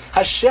go.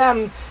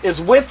 Hashem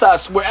is with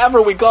us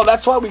wherever we go.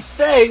 That's why we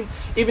say,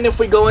 even if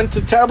we go into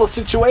terrible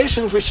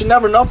situations, we should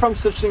never know from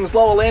such things,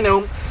 lo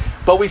aleinu.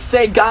 But we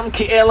say, Gam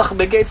ki elach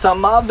begeitz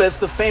hamaves,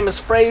 the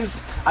famous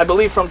phrase, I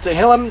believe from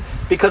Tehillim,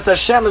 because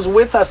Hashem is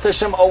with us,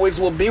 Hashem always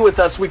will be with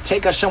us. We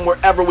take Hashem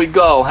wherever we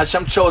go.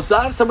 Hashem chose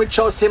us and we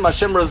chose Him.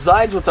 Hashem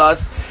resides with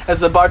us, as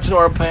the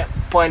Bartanura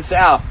points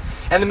out.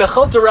 And the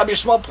Mechilta Rabbi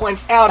Shmuel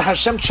points out,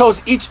 Hashem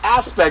chose each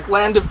aspect,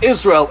 land of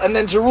Israel, and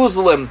then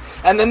Jerusalem,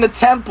 and then the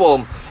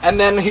temple, and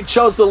then He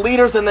chose the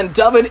leaders, and then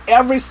David,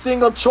 every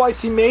single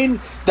choice He made,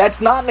 that's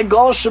not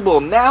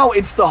negotiable. Now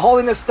it's the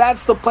holiness,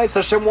 that's the place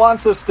Hashem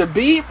wants us to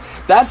be,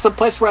 that's the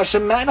place where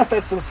Hashem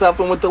manifests Himself,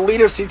 and with the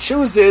leaders He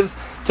chooses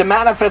to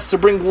manifest, to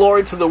bring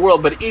glory to the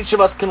world. But each of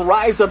us can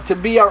rise up to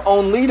be our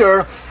own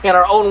leader in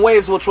our own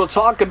ways, which we'll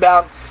talk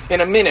about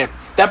in a minute.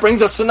 That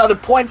brings us to another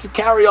point to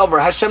carry over.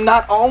 Hashem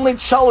not only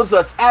chose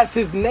us as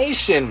His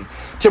nation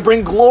to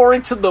bring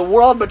glory to the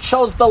world, but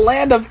chose the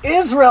land of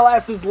Israel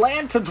as His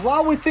land to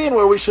dwell within,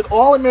 where we should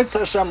all in Mitzvah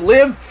Hashem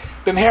live.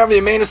 B'mher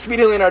v'yameinu,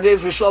 speedily in our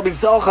days we shall be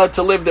zocha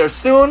to live there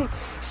soon,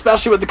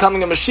 especially with the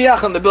coming of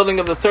Mashiach and the building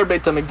of the third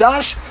Beit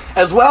HaMikdash,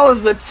 as well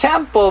as the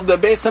temple, the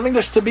Beit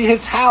HaMikdash, to be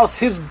His house,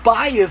 His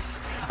bias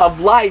of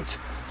light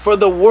for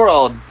the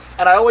world.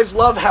 And I always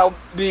love how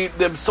the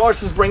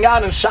sources bring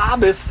out in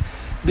Shabbos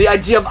the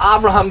idea of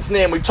Avraham's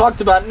name. We talked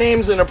about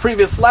names in a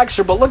previous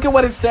lecture, but look at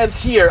what it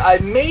says here. I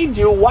made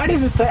you, why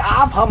does it say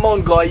Av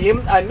Hamon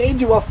Goyim? I made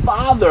you a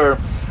father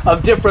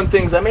of different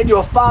things. I made you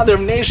a father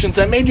of nations.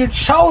 I made you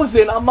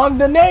chosen among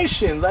the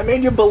nations. I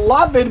made you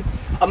beloved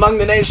among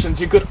the nations.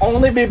 You could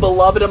only be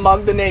beloved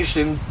among the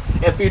nations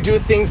if you do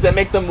things that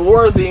make them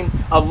worthy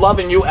of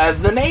loving you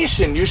as the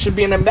nation. You should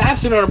be an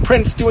ambassador and a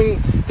prince doing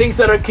things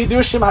that are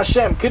Kiddushim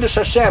Hashem, Kiddush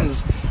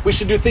Hashem's. We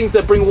should do things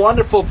that bring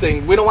wonderful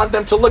things. We don't want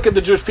them to look at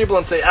the Jewish people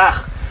and say,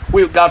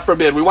 God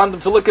forbid. We want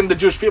them to look at the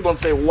Jewish people and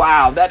say,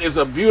 wow, that is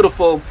a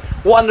beautiful,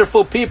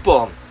 wonderful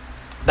people.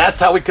 That's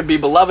how we could be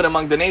beloved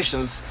among the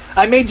nations.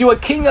 I made you a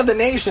king of the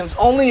nations,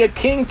 only a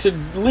king to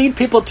lead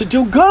people to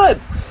do good.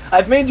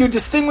 I've made you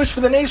distinguished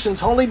for the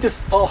nations,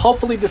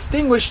 hopefully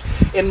distinguished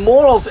in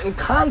morals and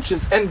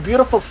conscience and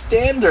beautiful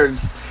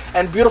standards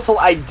and beautiful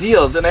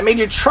ideals. And I made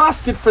you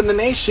trusted for the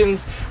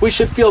nations. We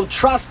should feel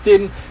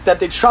trusted that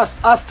they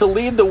trust us to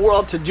lead the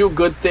world to do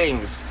good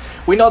things.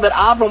 We know that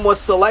Avram was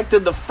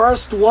selected, the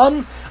first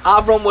one.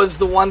 Avram was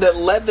the one that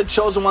led the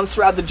chosen ones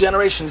throughout the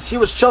generations. He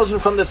was chosen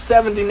from the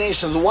 70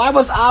 nations. Why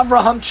was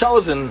Avraham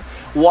chosen?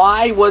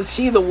 Why was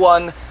he the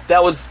one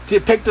that was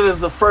depicted as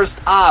the first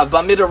Av?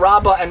 Bamidbar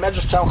Rabbah and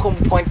Medrash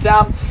Tanchum points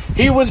out,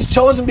 he was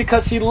chosen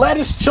because he led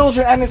his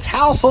children and his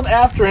household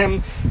after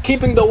him,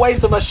 keeping the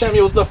ways of Hashem.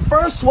 He was the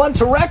first one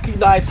to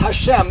recognize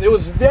Hashem. It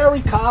was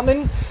very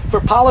common for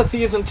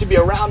polytheism to be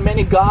around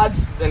many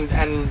gods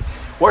and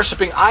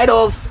worshipping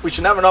idols. We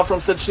should never know from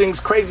such things,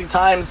 crazy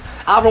times.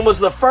 Avram was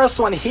the first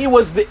one. He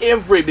was the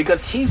Ivri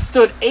because he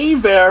stood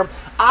Aver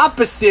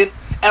opposite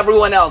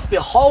everyone else. The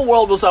whole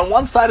world was on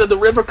one side of the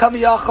river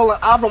Kaviyachal,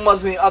 and Avram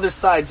was on the other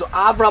side. So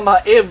Avram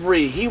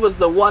HaIvri, he was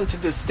the one to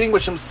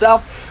distinguish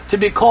himself, to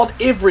be called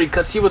Ivri,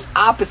 because he was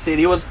opposite.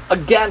 He was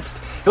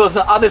against. He was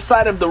the other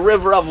side of the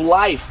river of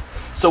life.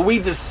 So we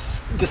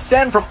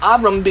descend from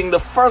Avram being the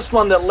first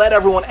one that led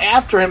everyone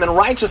after him in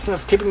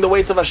righteousness, keeping the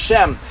ways of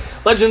Hashem.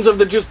 Legends of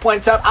the Jews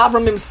points out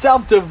Avram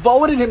himself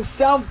devoted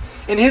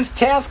himself in his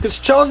task, his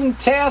chosen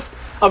task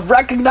of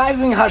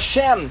recognizing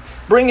Hashem,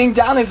 bringing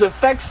down His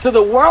effects to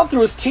the world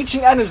through His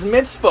teaching and His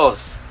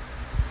mitzvos.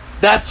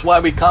 That's why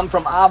we come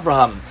from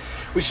Avraham.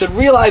 We should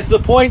realize the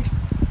point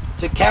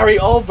to carry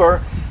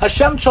over.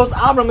 Hashem chose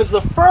Avram as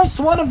the first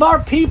one of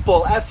our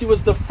people, as he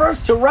was the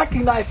first to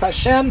recognize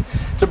Hashem,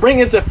 to bring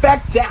His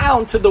effect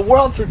down to the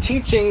world through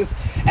teachings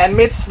and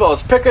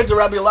mitzvos. Pikar de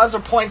Rabbi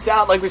Elazar points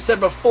out, like we said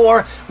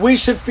before, we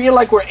should feel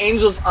like we're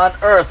angels on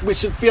earth. We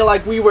should feel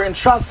like we were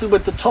entrusted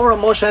with the Torah.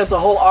 Moshe has a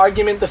whole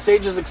argument. The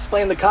sages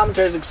explain, the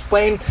commentaries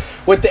explain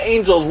with the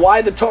angels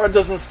why the Torah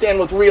doesn't stand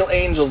with real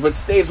angels, but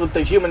stays with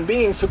the human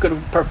beings who could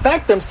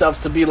perfect themselves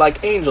to be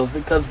like angels,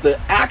 because the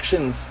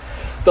actions,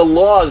 the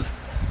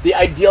laws, the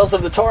ideals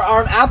of the Torah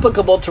aren't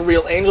applicable to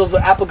real angels,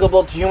 they're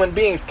applicable to human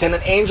beings. Can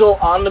an angel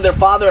honor their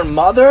father and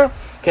mother?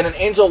 Can an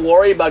angel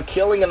worry about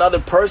killing another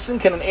person?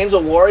 Can an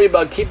angel worry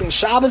about keeping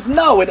Shabbos?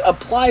 No, it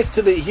applies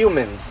to the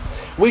humans.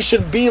 We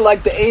should be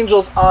like the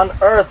angels on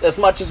earth as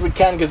much as we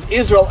can, because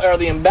Israel are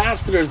the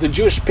ambassadors. The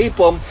Jewish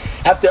people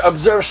have to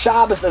observe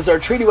Shabbos as our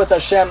treaty with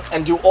Hashem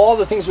and do all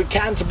the things we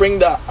can to bring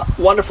the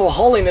wonderful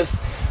holiness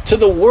to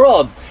the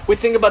world. We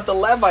think about the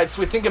Levites,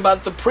 we think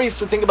about the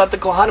priests, we think about the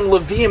Kohanim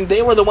Leviim.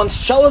 They were the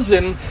ones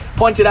chosen,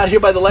 pointed out here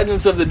by the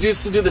legends of the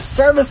Jews, to do the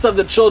service of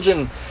the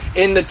children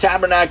in the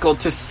tabernacle,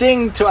 to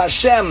sing to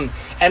Hashem,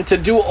 and to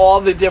do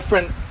all the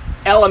different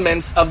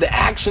elements of the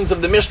actions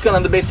of the Mishkan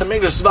and the Beis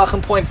HaMikdash.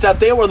 Zvachim points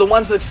out they were the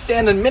ones that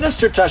stand and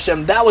minister to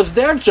Hashem. That was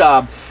their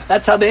job.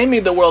 That's how they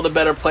made the world a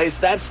better place.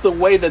 That's the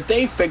way that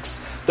they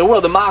fixed the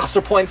world. The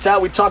Machzor points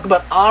out, we talk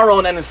about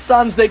Aaron and his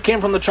sons. They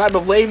came from the tribe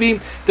of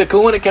Levi. The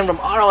Kahuna came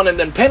from Aaron and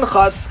then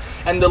Pinchas.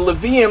 And the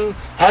Leviim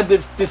had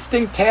this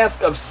distinct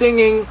task of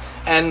singing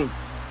and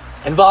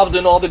involved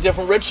in all the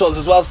different rituals,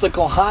 as well as the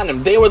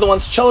Kohanim. They were the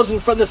ones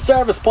chosen for the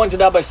service,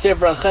 pointed out by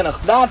Sefer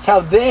HaChinuch. That's how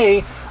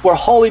they were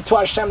holy to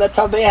Hashem. That's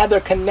how they had their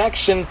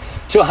connection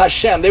to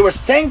Hashem. They were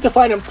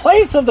sanctified in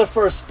place of the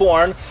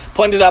firstborn,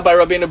 pointed out by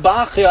Rabbeinu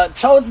Bachya,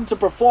 chosen to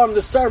perform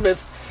the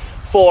service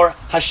for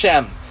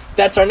Hashem.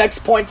 That's our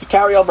next point to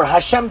carry over.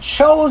 Hashem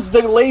chose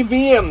the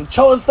Leviim,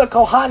 chose the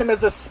Kohanim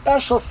as a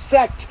special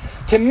sect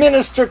to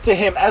minister to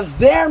Him, as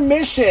their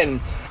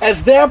mission,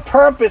 as their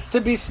purpose,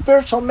 to be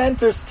spiritual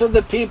mentors to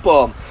the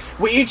people.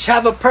 We each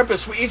have a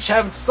purpose, we each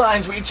have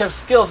signs, we each have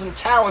skills and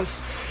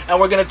talents, and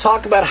we're going to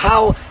talk about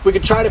how we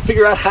can try to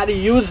figure out how to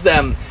use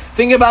them.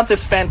 Think about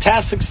this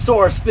fantastic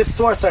source. This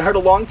source I heard a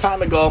long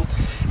time ago,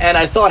 and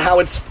I thought how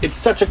it's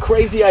such a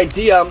crazy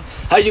idea,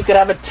 how you could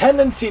have a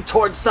tendency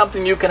towards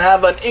something, you can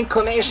have an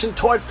inclination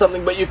towards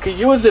something, but you could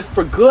use it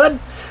for good,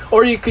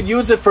 or you could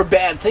use it for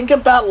bad. Think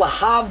about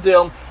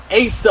Lahavdil,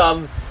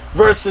 Esav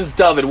versus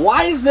David.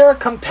 Why is there a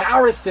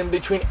comparison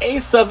between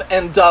Esav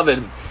and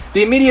David?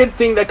 The immediate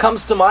thing that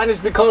comes to mind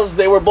is because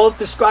they were both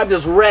described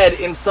as red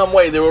in some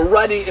way. They were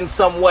ruddy in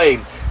some way.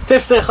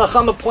 Sifsei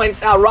Chachama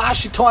points out,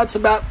 Rashi talks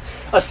about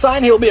a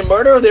sign he will be a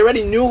murderer. They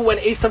already knew when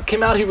Esav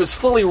came out, he was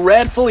fully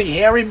red, fully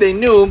hairy. They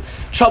knew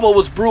trouble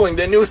was brewing.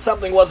 They knew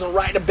something wasn't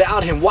right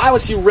about him. Why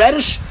was he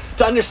reddish?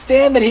 To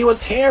understand that he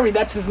was hairy.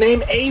 That's his name,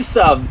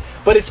 Esav.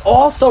 But it's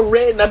also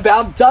written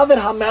about David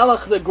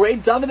HaMelech, the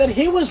great David, that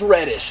he was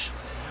reddish.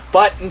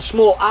 But in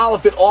Shmuel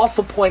Aleph, it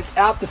also points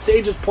out, the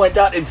sages point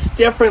out, it's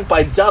different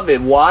by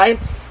David. Why?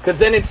 Because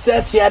then it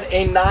says he had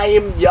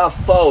Einayim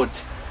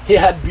Yafot. He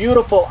had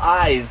beautiful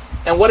eyes.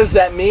 And what does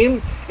that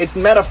mean? It's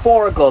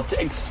metaphorical to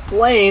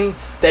explain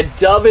that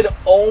David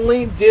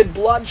only did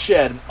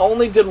bloodshed,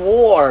 only did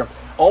war,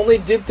 only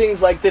did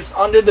things like this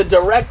under the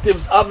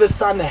directives of the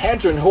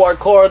Sanhedrin, who are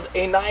called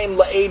Einayim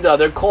La'eda.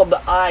 They're called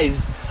the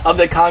eyes of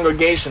the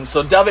congregation.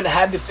 So David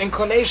had this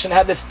inclination,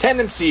 had this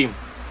tendency,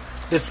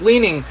 this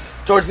leaning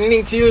towards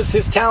needing to use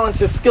his talents,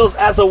 his skills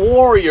as a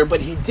warrior,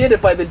 but he did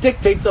it by the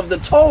dictates of the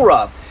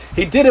Torah.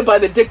 He did it by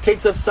the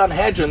dictates of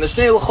Sanhedrin. The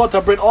Shnei Luchot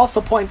HaBrit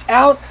also point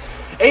out,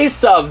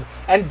 Esav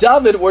and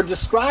David were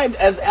described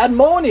as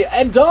Admoni.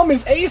 Edom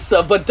is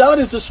Esav, but David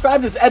is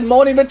described as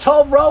Admoni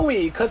V'tov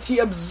Roi, because he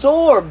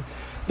absorbed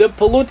the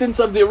pollutants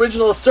of the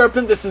original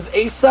serpent. This is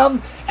Esav,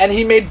 and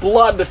he made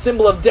blood, the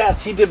symbol of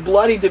death. He did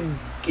blood,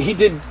 he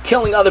did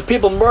killing other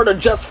people, murder,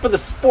 just for the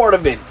sport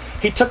of it.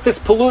 He took this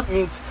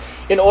pollutant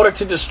in order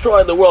to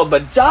destroy the world.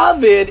 But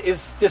David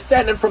is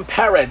descended from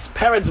Peretz.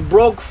 Peretz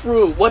broke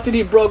through. What did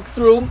he broke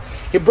through?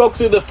 He broke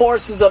through the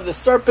forces of the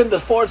serpent, the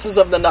forces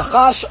of the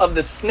Nachash, of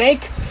the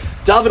snake.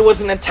 David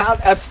was an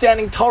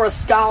outstanding Torah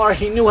scholar.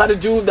 He knew how to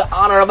do the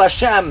honor of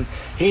Hashem.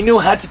 He knew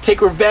how to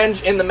take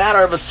revenge in the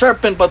manner of a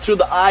serpent, but through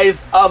the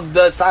eyes of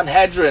the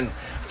Sanhedrin,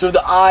 through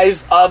the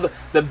eyes of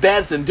the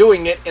Bezin,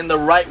 doing it in the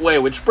right way.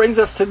 Which brings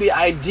us to the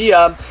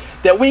idea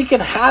that we can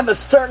have a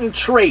certain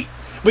trait,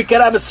 we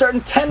can have a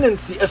certain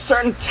tendency, a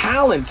certain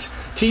talent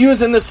to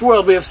use in this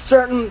world. We have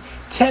certain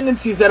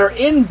tendencies that are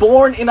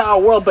inborn in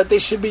our world, but they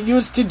should be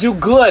used to do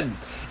good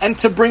and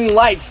to bring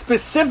light,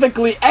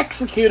 specifically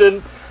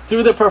executed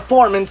through the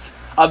performance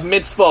of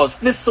mitzvos.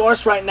 This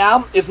source right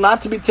now is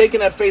not to be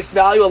taken at face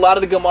value. A lot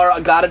of the Gemara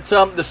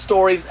Agadah, the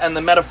stories and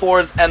the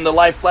metaphors and the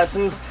life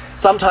lessons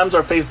sometimes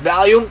are face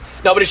value.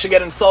 Nobody should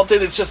get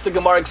insulted. It's just the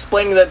Gemara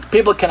explaining that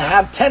people can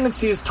have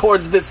tendencies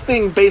towards this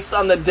thing based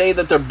on the day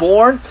that they're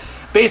born,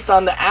 based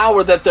on the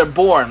hour that they're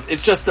born.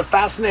 It's just a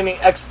fascinating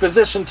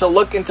exposition to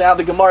look into how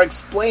the Gemara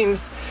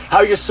explains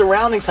how your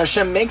surroundings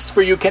Hashem makes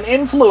for you can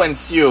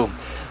influence you.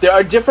 There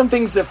are different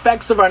things,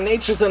 effects of our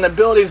natures and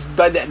abilities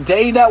by the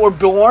day that we're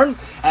born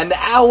and the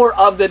hour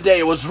of the day.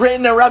 It was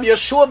written in Rabbi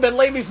Yeshua ben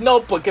Levi's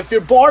notebook. If you're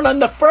born on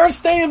the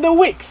first day of the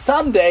week,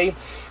 Sunday,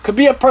 could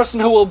be a person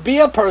who will be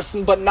a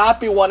person but not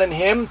be one in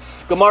him.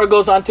 Gemara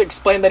goes on to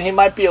explain that he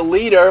might be a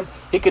leader.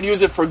 He could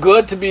use it for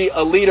good, to be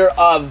a leader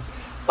of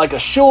like a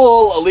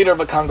shul, a leader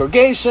of a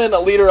congregation, a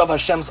leader of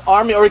Hashem's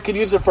army, or he could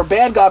use it for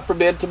bad, God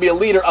forbid, to be a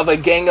leader of a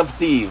gang of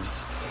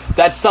thieves.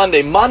 That's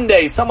Sunday.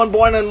 Monday, someone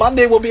born on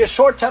Monday will be a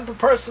short-tempered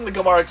person. The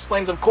Gemara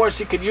explains, of course,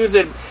 he could use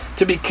it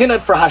to be kinnah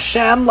for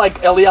Hashem,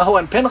 like Eliyahu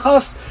and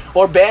Pinchas,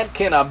 or bad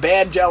kinnah,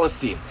 bad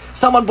jealousy.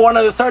 Someone born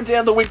on the third day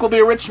of the week will be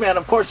a rich man.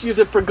 Of course, use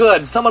it for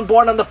good. Someone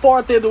born on the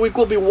fourth day of the week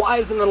will be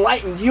wise and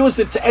enlightened. Use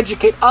it to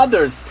educate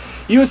others.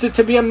 Use it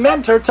to be a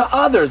mentor to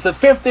others. The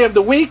fifth day of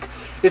the week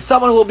is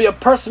someone who will be a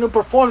person who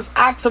performs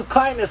acts of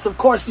kindness. Of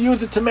course,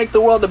 use it to make the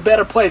world a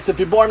better place. If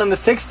you're born on the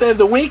sixth day of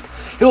the week,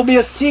 he will be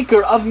a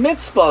seeker of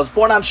mitzvahs.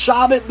 Born on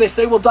Shabbat, they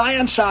say will die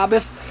on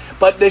Shabbos,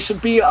 but they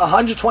should be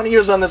 120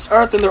 years on this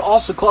earth, and they're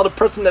also called a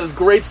person that has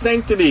great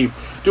sanctity,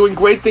 doing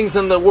great things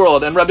in the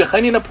world. And Rabbi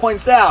Chanina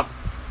points out,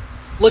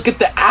 look at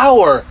the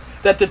hour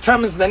that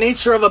determines the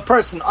nature of a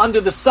person. Under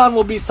the sun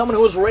will be someone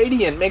who is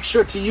radiant. Make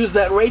sure to use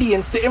that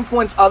radiance to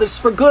influence others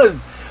for good.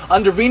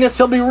 Under Venus,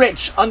 he'll be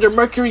rich. Under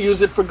Mercury,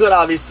 use it for good,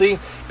 obviously.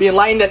 Be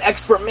enlightened and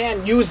expert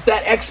man. Use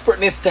that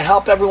expertness to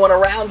help everyone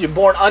around you.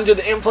 Born under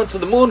the influence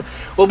of the moon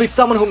will be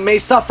someone who may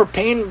suffer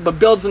pain, but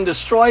builds and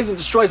destroys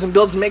and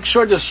builds. Make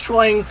sure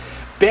destroying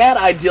bad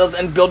ideals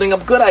and building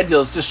up good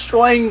ideals.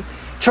 Destroying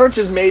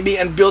churches maybe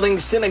and building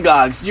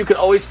synagogues. You could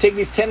always take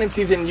these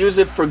tendencies and use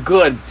it for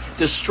good.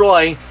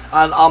 Destroy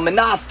on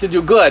Almanas to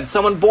do good.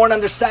 Someone born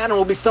under Saturn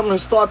will be someone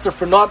whose thoughts are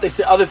for naught. They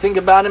say other thing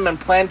about him and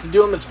plan to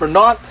do him is for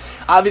naught.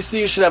 Obviously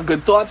you should have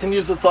good thoughts and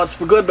use the thoughts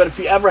for good, but if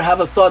you ever have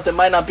a thought that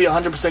might not be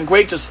 100%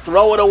 great, just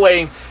throw it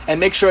away and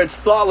make sure it's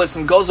thoughtless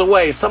and goes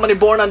away. Somebody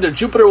born under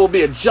Jupiter will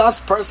be a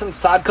just person,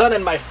 Sadkan,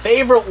 and my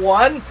favorite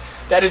one,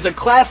 that is a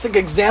classic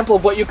example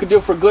of what you could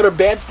do for good or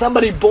bad.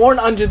 Somebody born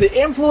under the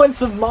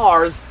influence of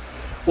Mars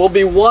will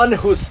be one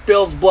who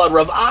spills blood.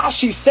 Rav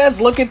Ashi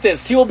says, look at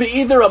this, he will be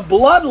either a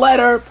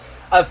bloodletter,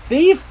 a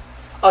thief,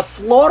 a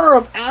slaughterer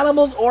of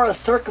animals, or a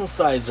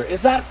circumciser.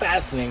 Is that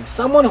fascinating?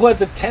 Someone who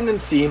has a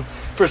tendency,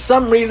 for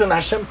some reason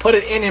Hashem put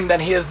it in him that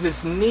he has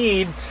this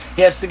need,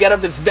 he has to get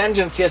up this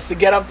vengeance, he has to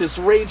get up this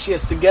rage, he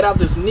has to get up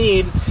this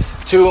need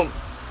to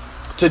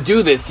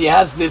do this. He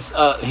has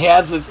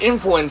this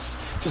influence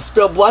to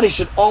spill blood. He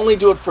should only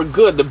do it for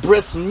good. The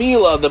bris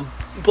milah, the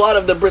blood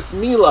of the bris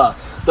milah,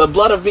 the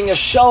blood of being a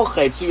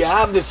shalchet. So you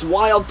have this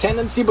wild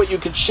tendency, but you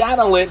could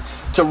channel it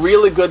to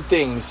really good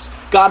things.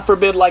 God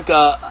forbid, like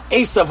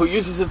Esav, who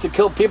uses it to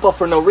kill people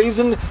for no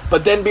reason,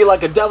 but then be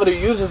like a David who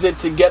uses it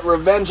to get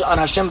revenge on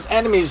Hashem's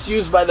enemies,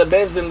 used by the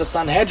Bez in the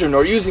Sanhedrin,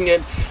 or using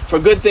it for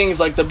good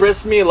things like the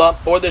bris milah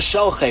or the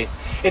shalchet.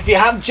 If you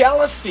have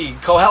jealousy,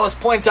 Koheles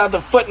points out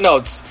the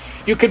footnotes,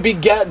 you could be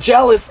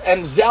jealous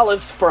and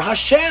zealous for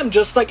Hashem,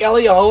 just like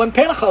Eliyahu and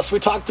Pinchas we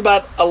talked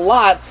about a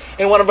lot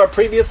in one of our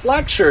previous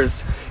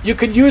lectures. You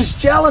could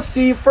use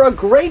jealousy for a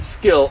great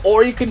skill,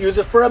 or you could use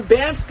it for a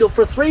bad skill,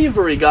 for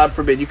thievery, God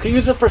forbid. You could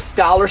use it for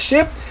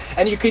scholarship,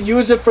 and you could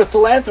use it for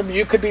philanthropy.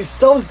 You could be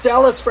so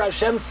zealous for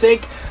Hashem's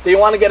sake that you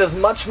want to get as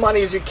much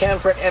money as you can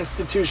for an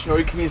institution, or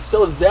you can be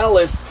so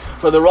zealous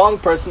for the wrong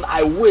person.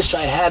 I wish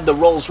I had the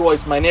Rolls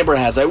Royce my neighbor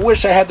has. I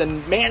wish I had the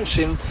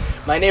mansion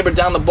my neighbor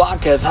down the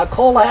block has.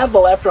 Hakol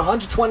Havel, after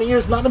 120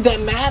 years, none of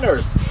that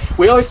matters.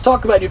 We always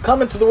talk about you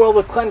come into the world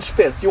with clenched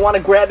fists. You want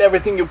to grab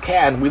everything you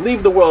can. We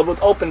leave the world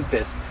with open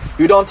fists.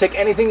 You don't take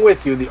anything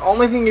with you. The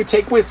only thing you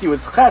take with you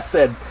is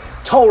chesed,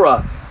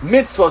 Torah,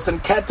 mitzvos,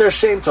 and keter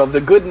shem tov,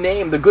 the good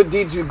name, the good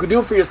deeds you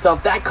do for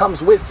yourself, that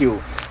comes with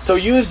you. So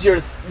use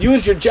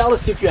your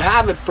jealousy if you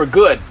have it for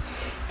good.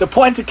 The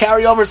point to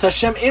carry over is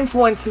Hashem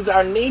influences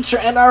our nature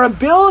and our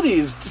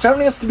abilities,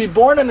 determining us to be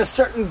born in a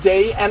certain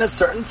day and a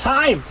certain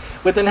time,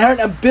 with inherent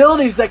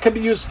abilities that can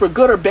be used for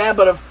good or bad,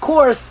 but of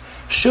course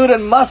should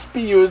and must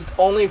be used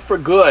only for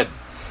good.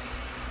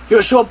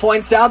 Yeshua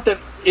points out that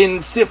in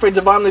Sifrei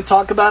Devarim they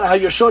talk about how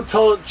Yeshua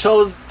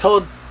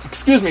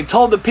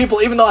told the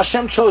people, even though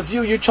Hashem chose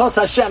you, you chose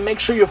Hashem, make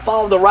sure you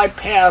follow the right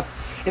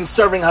path in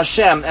serving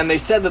Hashem. And they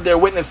said that they're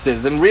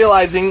witnesses, and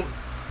realizing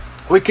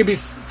we could be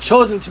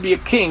chosen to be a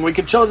king, we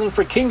could be chosen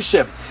for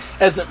kingship,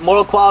 as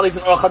moral qualities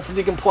and Orchat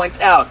Tzaddikim point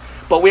out.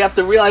 But we have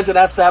to realize it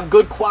has to have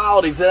good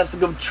qualities, it has to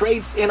have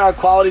traits in our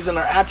qualities and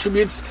our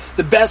attributes,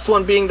 the best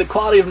one being the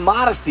quality of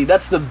modesty.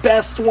 That's the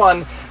best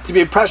one to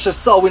be a precious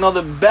soul. We know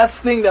the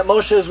best thing that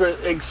Moshe has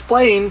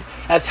explained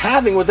as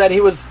having was that he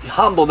was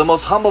humble, the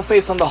most humble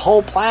face on the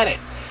whole planet.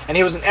 And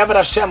he was an Eved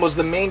Hashem, was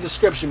the main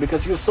description,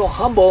 because he was so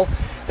humble,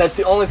 that's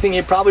the only thing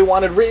he probably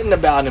wanted written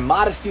about him.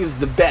 Modesty is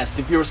the best.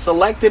 If you were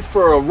selected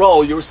for a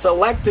role, you were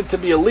selected to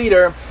be a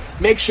leader,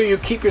 make sure you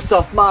keep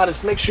yourself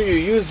modest, make sure you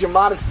use your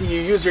modesty,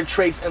 you use your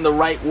traits in the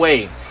right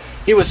way.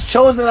 He was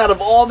chosen out of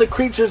all the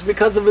creatures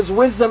because of his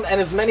wisdom and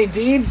his many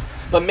deeds,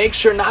 but make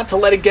sure not to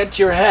let it get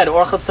to your head.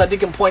 Orchat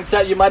Tzaddikim points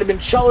out you might have been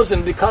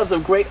chosen because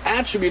of great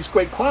attributes,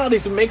 great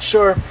qualities, and make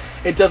sure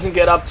it doesn't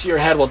get up to your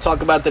head. We'll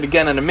talk about that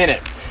again in a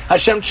minute.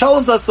 Hashem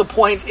chose us. The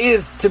point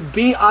is to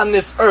be on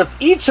this earth,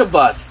 each of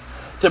us,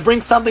 to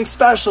bring something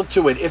special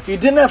to it. If you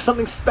didn't have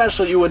something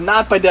special, you would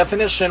not, by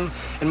definition,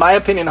 in my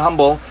opinion,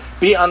 humble,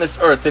 be on this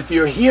earth. If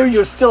you're here,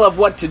 you still have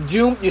what to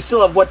do, you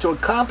still have what to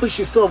accomplish,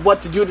 you still have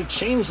what to do to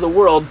change the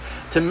world,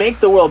 to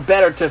make the world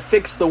better, to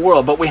fix the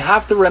world. But we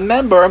have to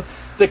remember,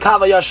 the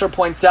Kav HaYashar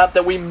points out,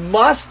 that we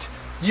must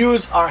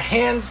use our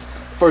hands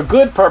for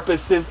good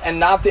purposes and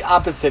not the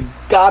opposite.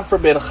 God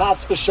forbid,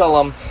 chas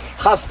v'shalom,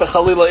 chas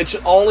v'chalila, it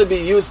should only be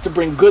used to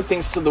bring good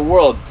things to the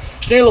world.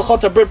 Shnei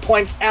Luchot HaBrit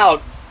points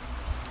out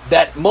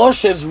that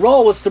Moshe's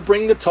role was to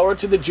bring the Torah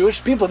to the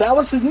Jewish people. That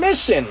was his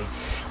mission.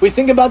 We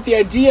think about the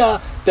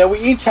idea that we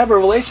each have a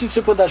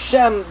relationship with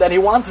Hashem, that He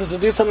wants us to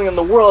do something in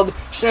the world.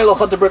 Shnei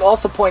Luchot HaBrit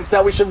also points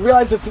out we should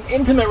realize it's an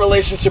intimate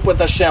relationship with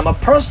Hashem, a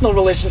personal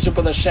relationship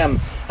with Hashem.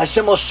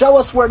 Hashem will show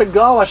us where to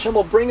go. Hashem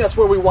will bring us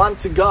where we want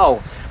to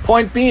go.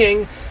 Point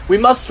being, we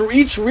must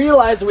each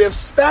realize we have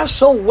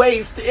special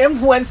ways to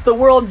influence the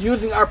world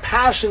using our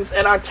passions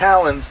and our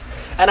talents.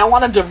 And I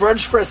want to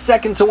diverge for a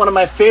second to one of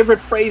my favorite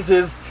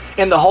phrases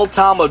in the whole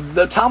Talmud.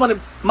 The Talmud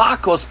in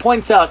Makos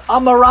points out,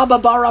 Amar Rabba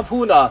bar Rav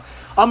Huna.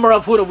 Amar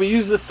Rav Huna, we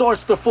used the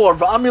source before.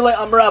 V'amrile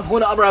Amar Rav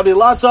Huna, Amar Rabbi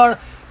Lazar.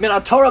 Min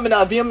HaTorah, min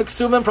Avim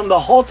Miksuvim, from the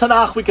whole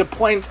Tanakh we could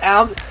point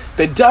out,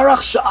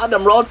 B'derach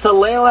she'adam rotza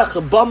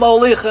leilech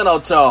b'molichin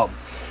oto.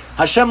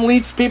 Hashem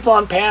leads people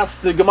on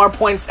paths. The Gemara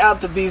points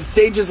out that these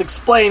sages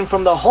explain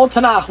from the whole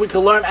Tanakh we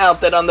can learn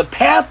out that on the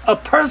path a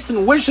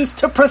person wishes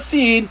to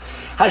proceed,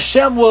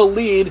 Hashem will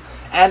lead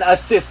and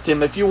assist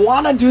him. If you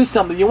want to do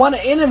something, you want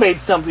to innovate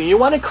something, you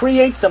want to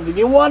create something,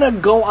 you want to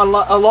go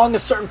along a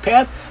certain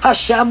path,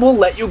 Hashem will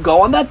let you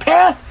go on that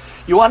path.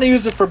 You want to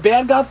use it for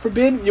bad, God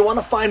forbid, you want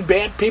to find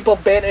bad people,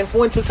 bad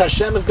influences,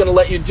 Hashem is going to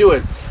let you do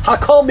it.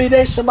 Hakol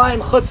bidei shemayim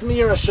chutz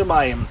miyira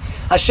shemayim.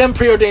 Hashem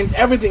preordains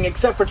everything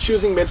except for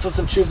choosing mitzvahs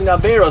and choosing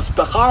averos.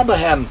 Bechar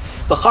bahem,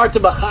 bechar to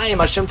b'chaim.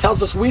 Hashem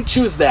tells us we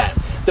choose that.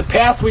 The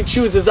path we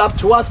choose is up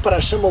to us, but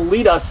Hashem will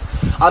lead us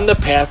on the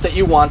path that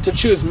you want to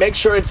choose. Make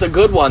sure it's a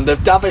good one. The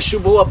Daf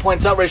Shavua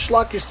points out, Reish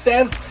Lakish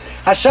says,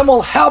 Hashem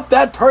will help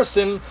that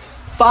person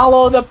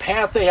follow the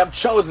path they have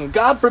chosen.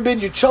 God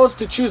forbid you chose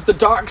to choose the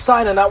dark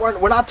side, and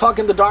we're not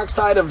talking the dark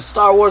side of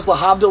Star Wars,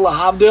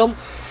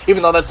 lahavdil,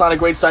 even though that's not a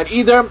great side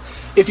either.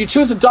 If you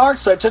choose a dark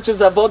side, such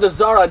as Avodah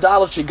Zarah,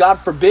 idolatry, God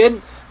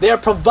forbid, they are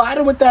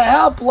provided with the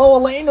help, lo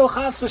aleinu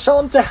chas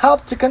v'shalom, to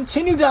help to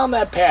continue down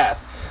that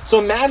path. So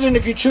imagine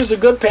if you choose a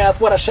good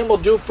path, what Hashem will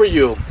do for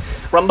you.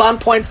 Ramban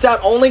points out,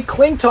 only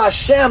cling to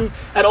Hashem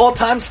at all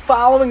times,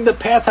 following the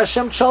path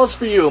Hashem chose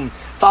for you.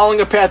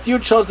 Following a path you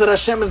chose that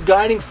Hashem is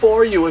guiding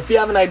for you. If you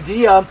have an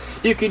idea,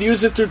 you could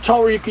use it through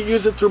Torah, you could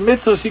use it through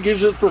mitzvahs, you could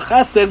use it through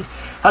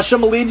chesed.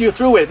 Hashem will lead you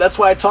through it. That's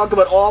why I talk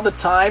about all the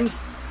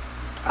times.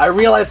 I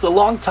realized a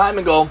long time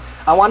ago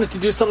I wanted to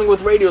do something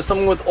with radio,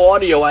 something with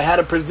audio. I had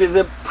a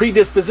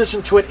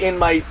predisposition to it in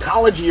my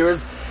college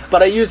years,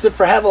 but I used it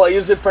for hevel, I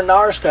used it for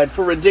narishkeit,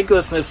 for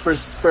ridiculousness, for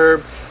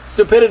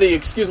stupidity,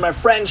 excuse my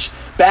French,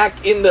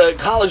 back in the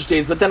college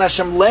days. But then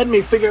Hashem led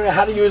me figuring out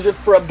how to use it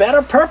for a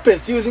better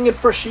purpose, using it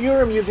for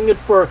shiurim, using it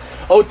for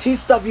OT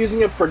stuff,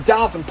 using it for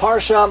daf and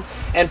parsha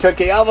and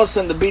Pirkei Avos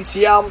and the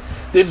BTL.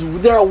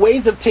 There are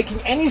ways of taking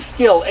any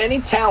skill,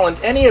 any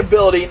talent, any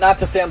ability, not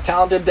to say I'm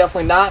talented,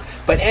 definitely not,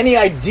 but any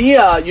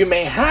idea you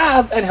may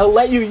have, and He'll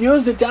let you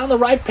use it down the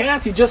right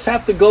path. You just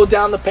have to go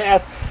down the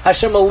path.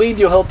 Hashem will lead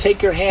you. He'll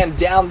take your hand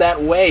down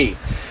that way.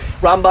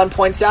 Ramban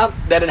points out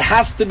that it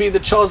has to be the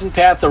chosen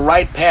path, the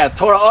right path.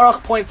 Torah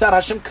Aruch points out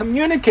Hashem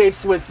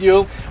communicates with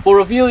you, will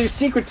reveal your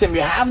secret to Him.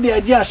 You have the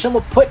idea, Hashem will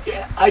put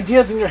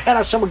ideas in your head,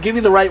 Hashem will give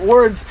you the right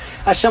words,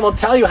 Hashem will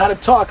tell you how to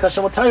talk,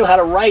 Hashem will tell you how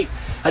to write,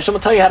 Hashem will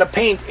tell you how to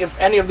paint, if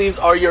any of these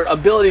are your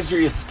abilities or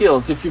your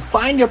skills. If you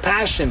find your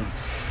passion,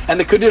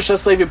 and the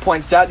Kedushas Levi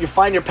points out, you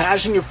find your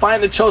passion, you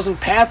find the chosen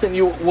path, and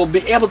you will be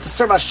able to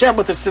serve Hashem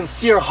with a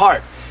sincere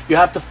heart. You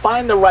have to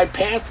find the right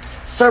path,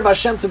 serve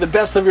Hashem to the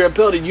best of your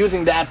ability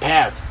using that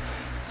path.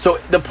 So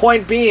the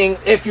point being,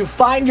 if you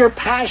find your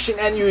passion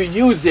and you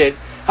use it,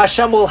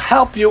 Hashem will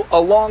help you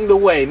along the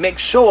way. Make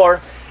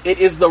sure it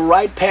is the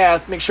right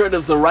path, make sure it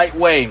is the right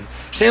way.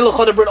 Shnei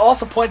Luchot HaBrit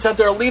also points out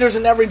there are leaders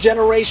in every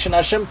generation.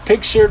 Hashem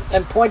pictured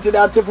and pointed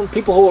out different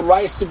people who will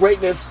rise to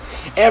greatness.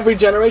 Every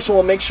generation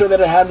will make sure that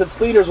it has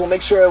its leaders, will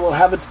make sure it will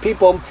have its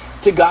people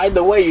to guide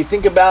the way. You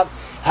think about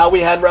how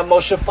we had Rav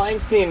Moshe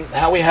Feinstein,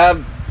 how we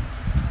have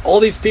all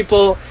these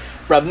people,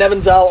 Rav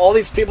Nebenzahl, all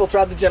these people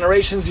throughout the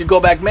generations. You go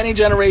back many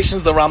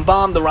generations, the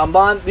Rambam, the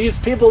Ramban. These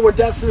people were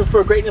destined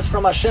for greatness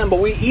from Hashem, but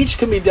we each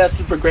can be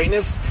destined for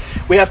greatness.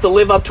 We have to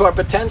live up to our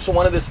potential.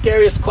 One of the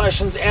scariest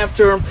questions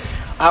after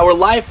our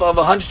life of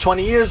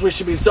 120 years, we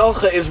should be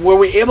zocha, is were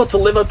we able to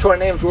live up to our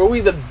names? Were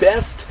we the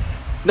best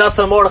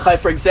Nasa Mordechai,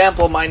 for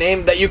example, my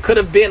name, that you could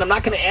have been? I'm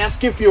not going to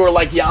ask you if you were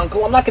like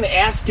Yankel. I'm not going to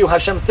ask you,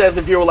 Hashem says,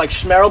 if you were like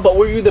Shmerel, but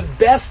were you the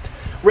best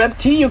Reb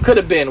T you could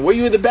have been? Were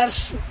you the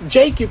best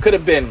Jake you could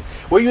have been?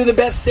 Were you the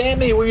best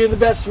Sammy? Were you the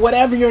best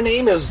whatever your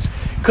name is?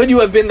 Could you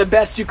have been the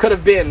best you could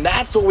have been?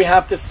 That's what we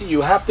have to see. You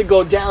have to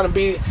go down and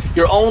be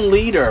your own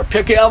leader.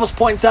 Pirkei Avos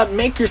points out,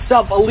 make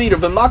yourself a leader.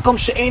 V'makom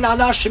she'ein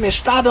anashim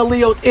hishtadel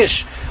liot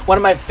ish. One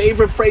of my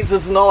favorite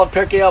phrases in all of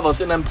Pirkei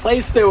Avos. In a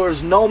place there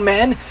was no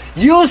man,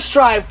 you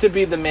strive to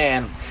be the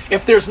man.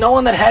 If there's no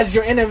one that has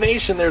your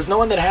innovation, there's no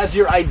one that has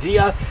your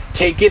idea,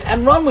 take it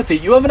and run with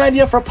it. You have an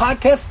idea for a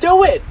podcast,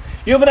 do it.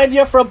 You have an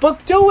idea for a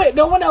book, do it.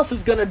 No one else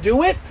is going to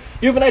do it.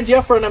 You have an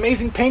idea for an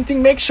amazing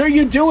painting, make sure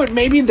you do it.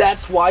 Maybe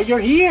that's why you're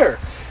here.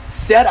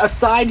 Set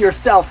aside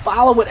yourself.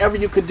 Follow whatever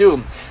you could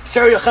do.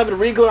 Sarah Yocheved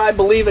Riegler, I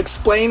believe,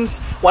 explains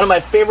one of my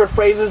favorite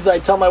phrases I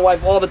tell my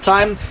wife all the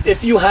time.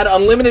 If you had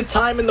unlimited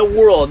time in the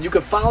world, you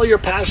could follow your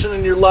passion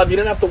and your love. You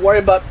didn't have to worry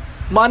about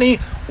money.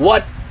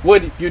 What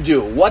would you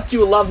do? What do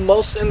you love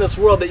most in this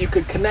world that you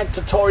could connect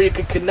to Torah, you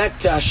could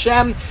connect to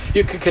Hashem,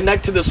 you could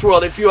connect to this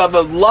world? If you have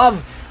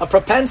a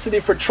propensity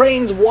for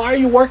trains, why are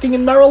you working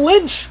in Merrill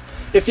Lynch?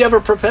 If you have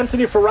a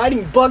propensity for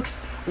writing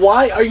books,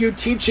 why are you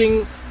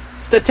teaching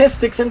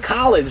statistics in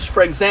college,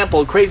 for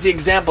example? Crazy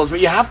examples, but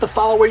you have to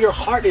follow where your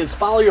heart is,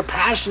 follow your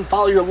passion,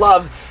 follow your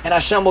love, and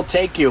Hashem will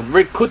take you.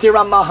 Likutei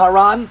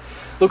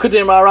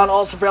Maharan,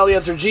 also for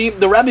Eliezer G.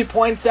 The Rebbe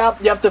points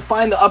out you have to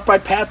find the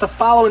upright path to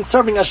follow in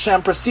serving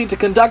Hashem. Proceed to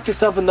conduct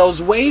yourself in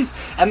those ways,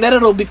 and then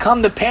it'll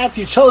become the path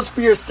you chose for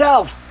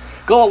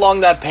yourself. Go along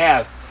that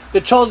path. The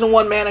chosen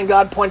one, man and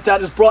God points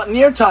out, is brought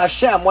near to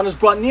Hashem. One is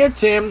brought near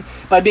to Him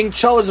by being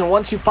chosen.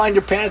 Once you find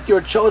your path, you're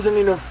chosen,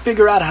 and you'll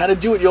figure out how to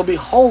do it. You'll be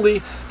holy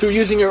through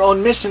using your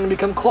own mission and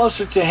become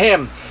closer to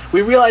Him.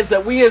 We realize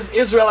that we as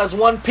Israel, as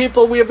one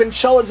people, we have been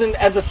chosen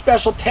as a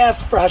special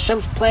task for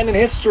Hashem's plan in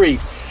history.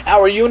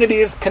 Our unity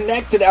is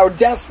connected. Our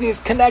destiny is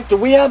connected.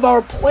 We have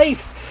our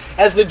place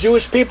as the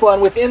Jewish people,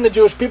 and within the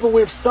Jewish people,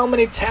 we have so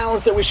many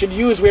talents that we should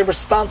use. We have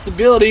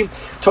responsibility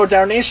towards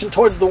our nation,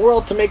 towards the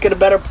world, to make it a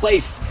better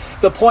place.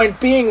 The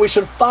point being, we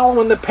should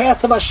follow in the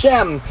path of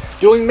Hashem,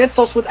 doing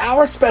mitzvos with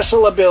our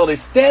special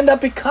abilities. Stand up,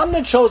 become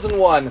the chosen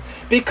one,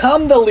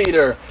 become the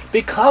leader,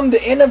 become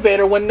the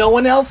innovator when no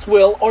one else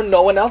will or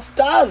no one else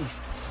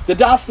does. The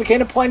Das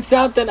Lekena points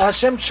out that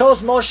Hashem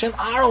chose Moshe and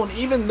Aaron.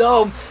 Even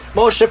though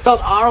Moshe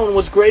felt Aaron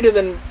was greater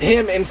than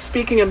him in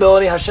speaking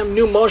ability, Hashem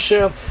knew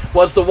Moshe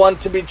was the one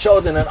to be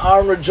chosen, and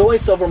Aaron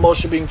rejoiced over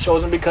Moshe being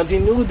chosen because he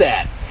knew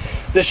that.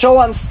 The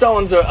Shoam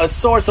stones are a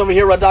source over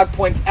here. Radak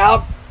points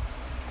out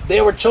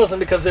they were chosen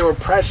because they were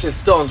precious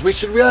stones. We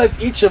should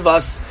realize each of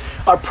us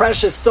are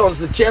precious stones.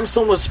 The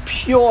gemstone was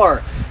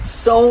pure,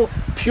 so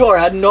pure,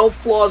 had no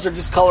flaws or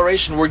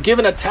discoloration. We're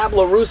given a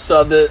tabla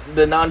rusa,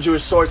 the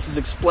non-Jewish sources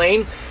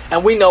explain,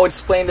 and we know it's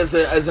explained as a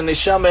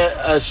neshama,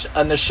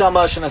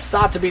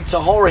 shenasat to be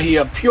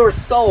tahora, a pure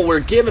soul. We're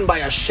given by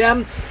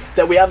Hashem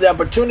that we have the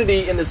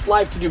opportunity in this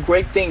life to do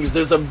great things.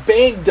 There's a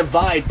big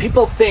divide.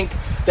 People think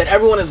that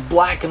everyone is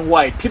black and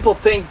white. People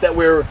think that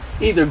we're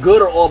either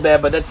good or all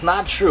bad, but that's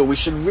not true. We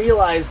should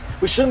realize,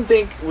 we shouldn't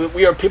think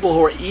we are people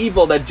who are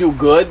evil that do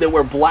good, that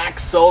we're black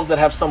souls that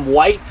have some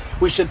white.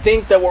 We should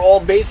think that we're all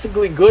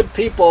basically good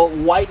people,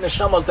 white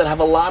neshamas that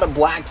have a lot of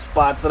black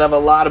spots, that have a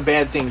lot of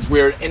bad things.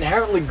 We're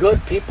inherently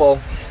good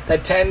people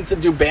that tend to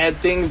do bad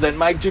things, that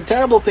might do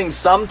terrible things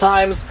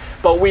sometimes,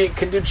 but we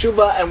can do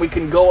tshuva and we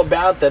can go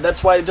about that.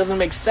 That's why it doesn't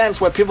make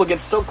sense why people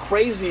get so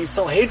crazy,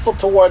 so hateful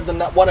towards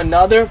one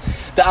another.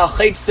 The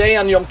Al-Chet Say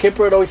on Yom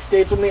Kippur, it always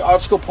states with me,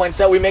 Art School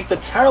points out, we make the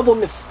terrible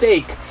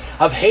mistake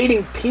of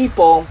hating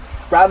people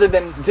rather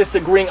than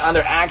disagreeing on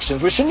their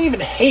actions. We shouldn't even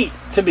hate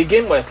to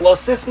begin with. Lo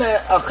sisna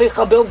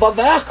achicha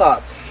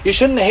bilvavecha. You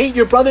shouldn't hate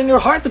your brother in your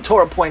heart, the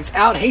Torah points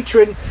out.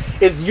 Hatred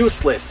is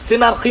useless.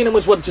 Sinat chinam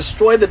was what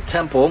destroyed the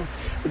temple,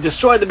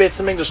 destroyed the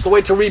Beis HaMikdash. The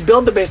way to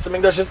rebuild the Beis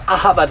HaMikdash is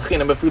ahavat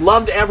chinam. If we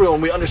loved everyone,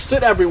 we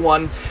understood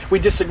everyone, we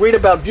disagreed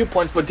about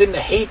viewpoints, but didn't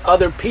hate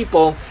other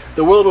people,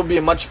 the world would be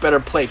a much better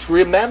place.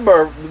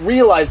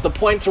 Realize the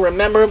point to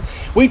remember.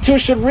 We too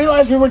should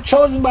realize we were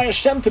chosen by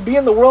Hashem to be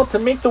in the world, to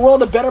make the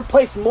world a better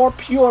place, more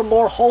pure,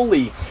 more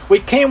holy. We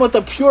came with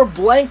a pure,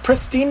 blank,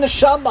 pristine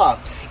neshama.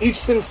 Each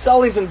sin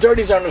sullies and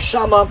dirties our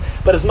neshama,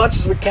 but as much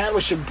as we can,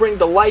 we should bring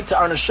the light to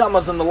our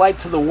neshamas and the light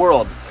to the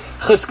world.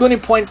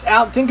 Chizkuni points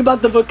out, think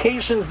about the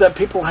vocations that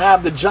people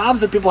have, the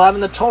jobs that people have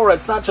in the Torah.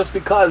 It's not just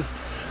because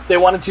they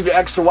wanted to do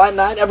X or Y.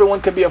 Not everyone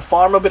could be a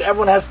farmer, but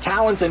everyone has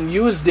talents and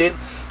used it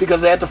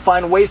because they had to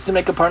find ways to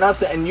make a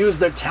parnasa and use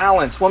their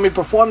talents. When we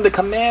perform the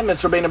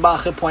commandments, Rabbeinu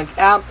Bachya points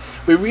out,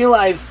 we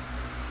realize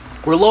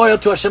we're loyal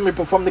to Hashem, we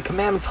perform the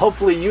commandments,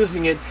 hopefully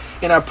using it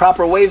in our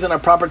proper ways and our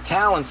proper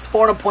talents.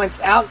 Forna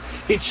points out,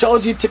 He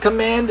chose you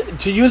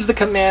to use the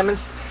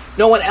commandments.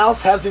 No one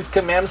else has these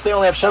commandments. They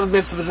only have Shabbat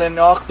mitzvahs and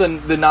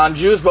Noach, the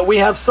non-Jews, but we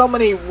have so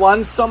many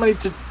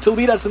to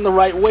lead us in the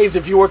right ways.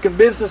 If you work in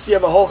business, you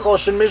have a whole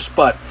Choshen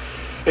Mishpat.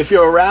 If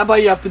you're a rabbi,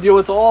 you have to deal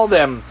with all of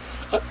them,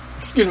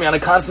 on a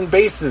constant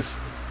basis.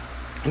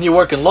 And you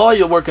work in law,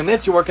 you'll work in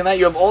this, you work in that.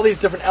 You have all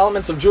these different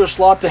elements of Jewish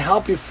law to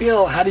help you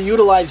feel how to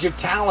utilize your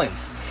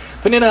talents.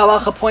 Penina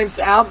Halacha points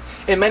out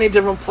in many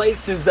different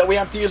places that we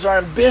have to use our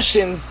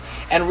ambitions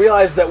and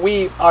realize that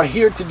we are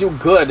here to do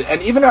good.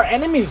 And even our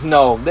enemies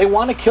know. They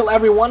want to kill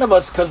every one of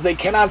us because they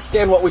cannot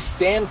stand what we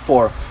stand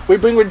for. We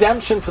bring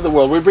redemption to the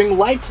world. We bring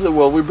light to the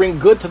world. We bring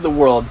good to the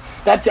world.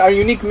 That's our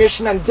unique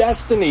mission and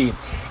destiny.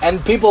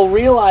 And people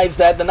realize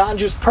that the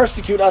non-Jews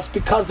persecute us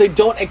because they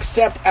don't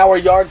accept our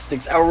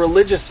yardsticks, our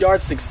religious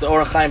yardsticks, the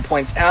Orach Chaim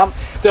points out.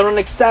 They don't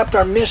accept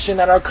our mission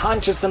and our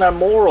conscience and our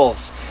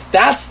morals.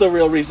 That's the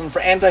real reason for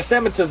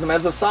anti-Semitism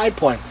as a side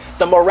point.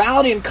 The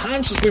morality and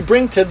conscience we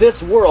bring to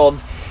this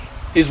world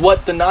is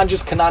what the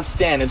non-Jews cannot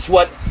stand. It's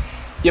what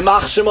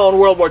Yamach Shemo in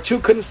World War II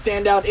couldn't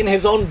stand out. In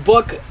his own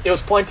book, it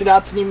was pointed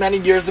out to me many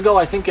years ago,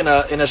 I think in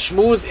a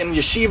shmooze in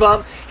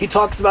yeshiva, he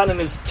talks about in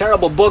his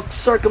terrible book,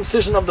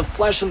 circumcision of the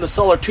flesh and the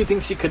soul are two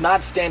things he could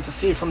not stand to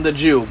see from the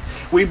Jew.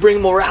 We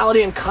bring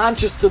morality and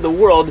conscience to the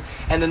world,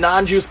 and the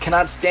non-Jews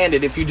cannot stand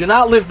it. If you do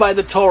not live by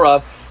the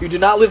Torah, you do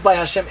not live by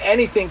Hashem,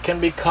 anything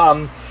can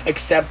become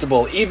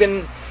acceptable.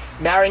 Even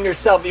marrying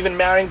yourself, even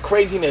marrying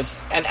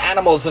craziness and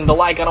animals and the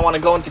like. I don't want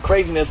to go into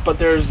craziness, but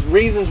there's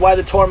reasons why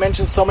the Torah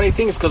mentions so many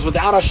things, because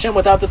without Hashem,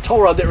 without the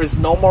Torah, there is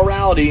no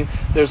morality,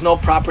 there's no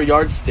proper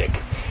yardstick.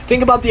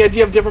 Think about the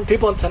idea of different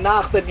people in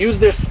Tanakh that use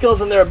their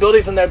skills and their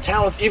abilities and their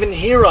talents. Even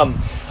Hiram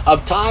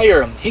of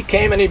Tyre, he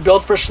came and he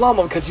built for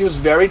Shlomo because he was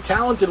very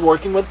talented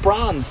working with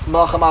bronze.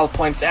 Melech HaMalach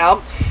points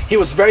out he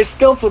was very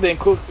skillful. The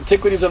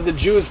Antiquities of the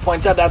Jews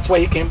points out that's why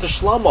he came to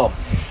Shlomo.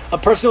 A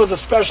person who has a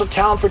special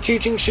talent for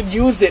teaching should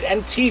use it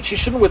and teach. He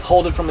shouldn't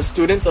withhold it from his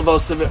students.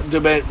 Avos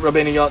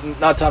Rabbeinu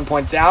Natan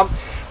points out.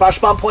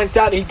 Rashbam points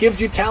out he gives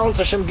you talents.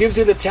 Hashem gives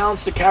you the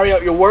talents to carry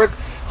out your work.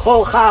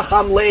 Chol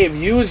chacham leiv.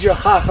 Use your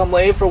chacham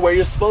leiv for where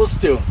you're supposed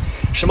to.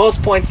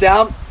 Shemos points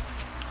out,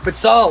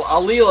 B'tzal,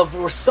 Alil,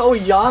 were so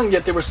young,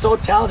 yet they were so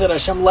talented.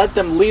 Hashem let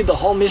them lead the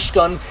whole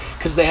Mishkan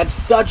because they had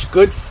such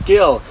good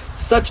skill,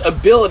 such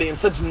ability, and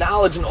such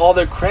knowledge in all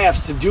their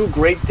crafts to do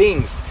great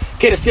things.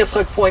 Kedas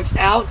Yitzchak points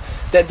out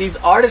that these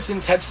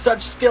artisans had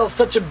such skill,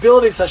 such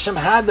abilities. Hashem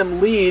had them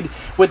lead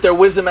with their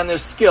wisdom and their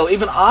skill.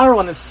 Even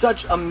Aaron has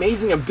such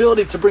amazing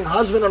ability to bring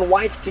husband and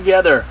wife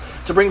together,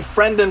 to bring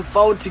friend and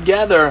foe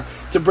together,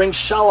 to bring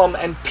shalom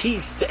and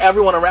peace to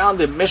everyone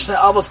around him. Mishnah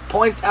Avos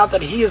points out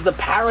that he is the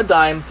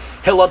paradigm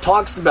Hillel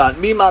talks about.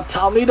 Mima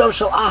talmidav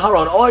shel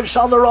Aharon, oiv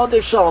shal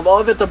nerodev shalom,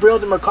 oiv et abril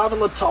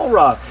d'merkarven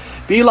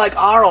l'Torah. Be like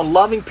Aaron,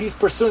 loving peace,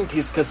 pursuing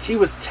peace, because he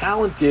was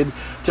talented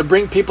to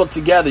bring people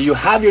together. You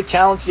have your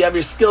talents, you have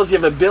your skills, you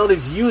have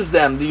abilities. Use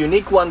them, the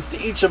unique ones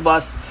to each of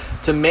us,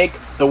 to make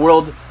the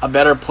world a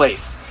better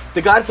place.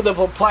 The Guide for the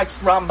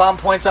Perplexed, Rambam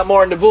points out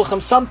more in Nevuchim,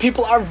 some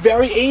people are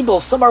very able,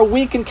 some are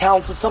weak in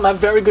counsel, some have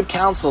very good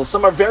counsel,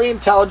 some are very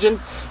intelligent,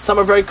 some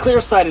are very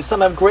clear-sighted,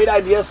 some have great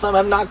ideas, some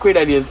have not great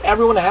ideas.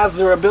 Everyone has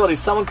their abilities.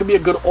 Someone could be a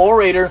good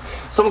orator,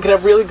 someone could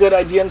have really good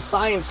idea in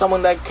science,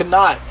 someone that could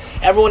not.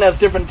 Everyone has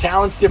different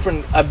talents,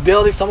 different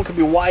abilities. Someone could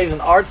be wise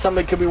in art,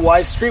 someone could be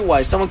wise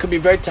streetwise, someone could be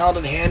very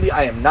talented handy.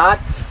 I am not.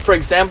 For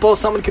example,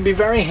 someone could be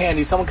very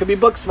handy, someone could be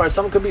book smart,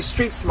 someone could be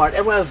street smart.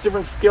 Everyone has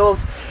different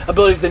skills,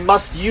 abilities they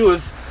must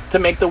use to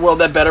make the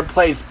world a better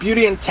place.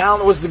 Beauty and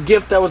talent was a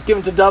gift that was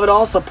given to David,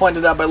 also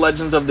pointed out by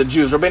Legends of the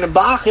Jews. Rabbeinu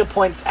Bachya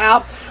points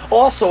out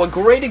also a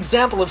great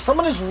example. If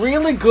someone is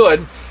really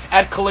good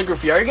at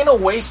calligraphy, are you going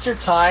to waste your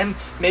time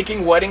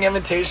making wedding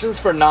invitations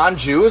for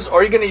non-Jews,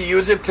 or are you going to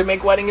use it to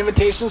make wedding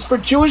invitations for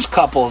Jewish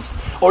couples,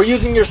 or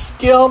using your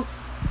skill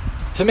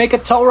to make a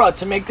Torah,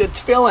 to make the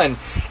tefillin?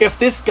 If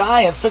this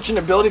guy has such an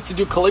ability to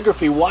do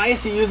calligraphy, why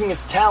is he using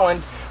his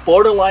talent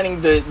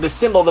borderlining the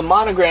symbol, the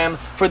monogram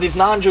for these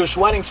non-Jewish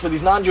weddings, for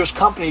these non-Jewish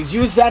companies?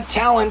 Use that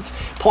talent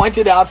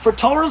pointed out for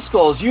Torah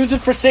schools. Use it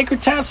for sacred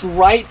texts.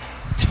 Write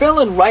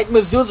tefillin, write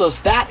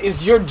mezuzos. That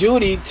is your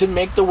duty to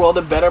make the world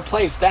a better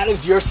place. That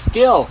is your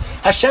skill.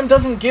 Hashem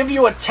doesn't give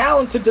you a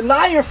talent to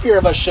deny your fear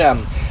of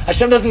Hashem.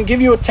 Hashem doesn't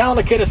give you a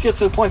talent, Kedas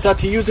Yitzchak points out,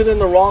 to use it in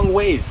the wrong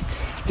ways.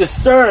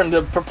 Discern,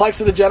 the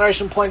Perplexity of the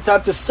Generation points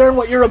out, discern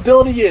what your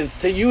ability is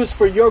to use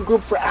for your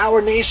group, for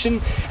our nation,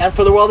 and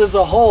for the world as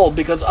a whole,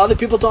 because other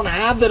people don't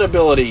have that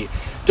ability.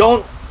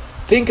 Don't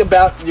think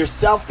about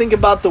yourself, think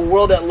about the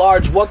world at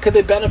large. What could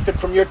they benefit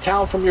from your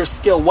talent, from your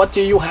skill? What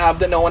do you have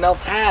that no one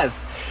else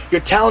has? Your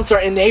talents are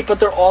innate,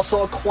 but they're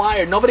also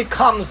acquired. Nobody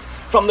comes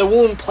from the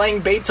womb playing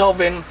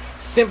Beethoven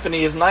Symphony,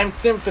 his 9th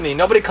Symphony.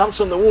 Nobody comes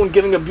from the womb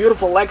giving a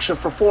beautiful lecture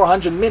for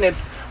 400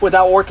 minutes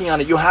without working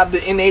on it. You have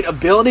the innate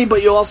ability,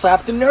 but you also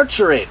have to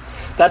nurture it.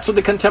 That's what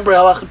the contemporary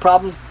halachic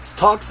problem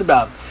talks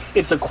about.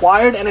 It's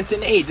acquired and it's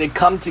innate. They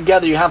come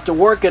together. You have to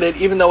work at it,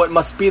 even though it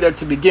must be there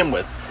to begin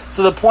with.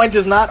 So the point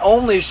is, not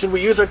only should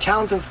we use our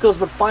talents and skills,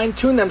 but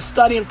fine-tune them,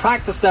 study and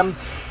practice them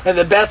in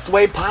the best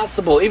way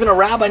possible. Even a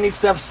rabbi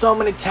needs to have so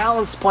many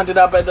talents pointed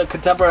out by the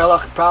contemporary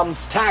halachic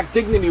problems: tact,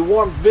 dignity,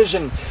 warmth,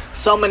 vision,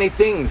 so many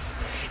things.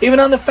 Even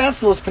on the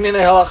festivals,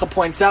 Penina Halacha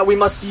points out, we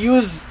must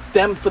use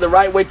them for the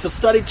right way, to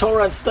study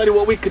Torah and study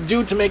what we could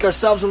do to make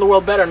ourselves and the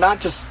world better, not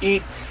just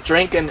eat,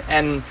 drink,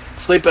 and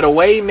sleep it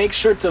away. Make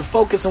sure to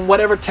focus on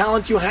whatever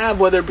talent you have,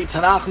 whether it be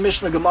Tanakh,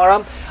 Mishnah,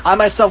 Gemara. I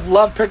myself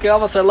love Pirkei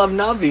Avos, I love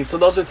Navi, so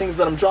those are things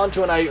that I'm drawn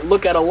to and I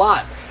look at a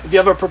lot. If you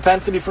have a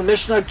propensity for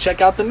Mishnah,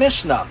 check out the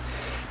Mishnah.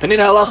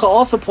 Penina Halacha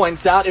also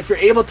points out, if you're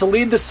able to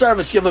lead the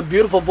service, you have a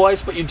beautiful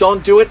voice, but you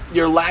don't do it,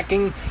 you're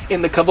lacking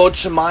in the Kavod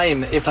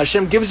Shemayim. If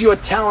Hashem gives you a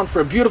talent for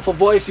a beautiful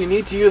voice, you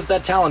need to use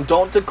that talent.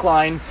 Don't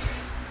decline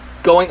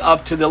going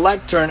up to the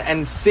lectern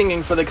and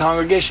singing for the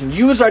congregation.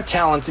 Use our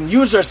talents and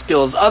use our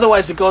skills,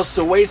 otherwise it goes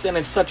to waste and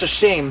it's such a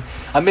shame,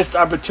 a missed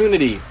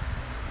opportunity.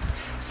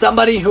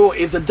 Somebody who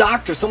is a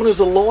doctor, someone who's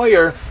a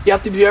lawyer, you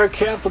have to be very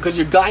careful because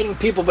you're guiding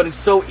people, but it's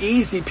so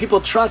easy. People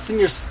trust in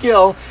your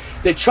skill.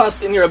 They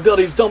trust in your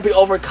abilities. Don't be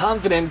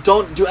overconfident.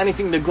 Don't do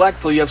anything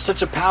neglectful. You have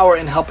such a power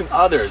in helping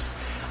others.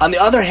 On the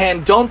other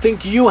hand, don't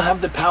think you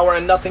have the power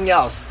and nothing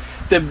else.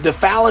 The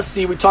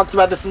fallacy, we talked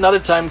about this another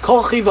time,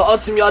 there's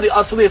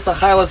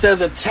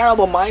a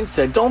terrible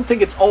mindset. Don't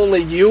think it's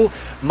only you,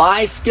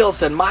 my skill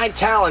set, my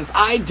talents.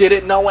 I did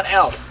it, no one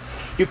else.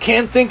 You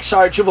can't think,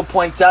 Sha'ar Tshuva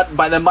points out,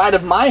 by the might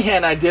of my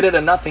hand I did it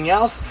and nothing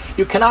else.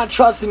 You cannot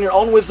trust in your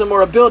own wisdom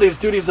or abilities.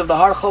 Duties of the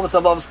heart, Chovos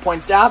HaLevavos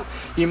points out,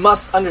 you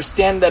must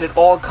understand that it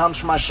all comes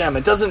from Hashem.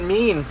 It doesn't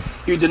mean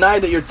you deny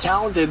that you're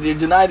talented, you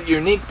deny that you're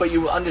unique, but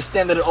you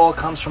understand that it all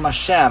comes from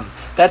Hashem.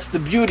 That's the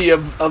beauty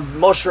of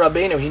Moshe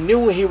Rabbeinu. He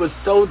knew he was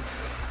so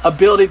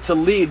ability to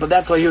lead, but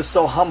that's why he was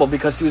so humble,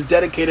 because he was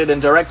dedicated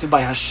and directed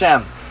by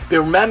Hashem. But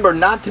remember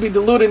not to be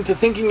deluded into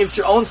thinking it's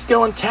your own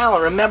skill and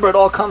talent. Remember, it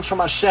all comes from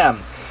Hashem.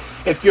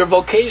 If your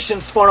vocation,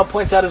 Sforno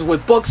points out, is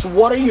with books,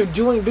 what are you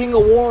doing being a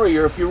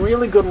warrior? If you're a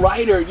really good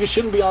writer, you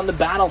shouldn't be on the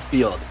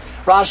battlefield.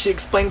 Rashi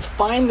explains,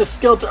 find the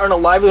skill to earn a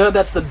livelihood.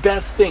 That's the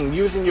best thing.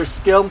 Using your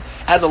skill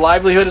as a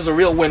livelihood is a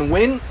real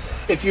win-win.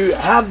 If you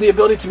have the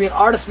ability to be an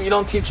artist, but you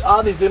don't teach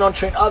others, you don't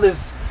train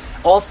others,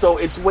 also,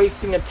 it's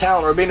wasting a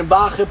talent. Rabbeinu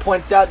Bachya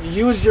points out,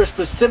 use your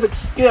specific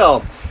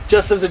skill,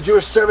 just as a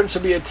Jewish servant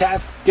should be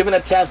given a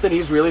task that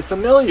he's really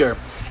familiar.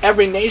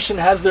 Every nation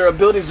has their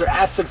abilities, their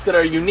aspects that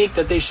are unique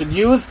that they should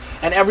use,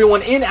 and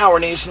everyone in our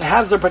nation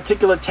has their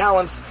particular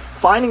talents.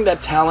 Finding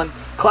that talent,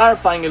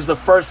 clarifying, is the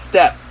first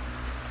step.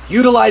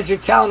 Utilize your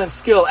talent and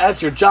skill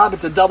as your job.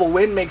 It's a double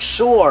win. Make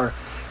sure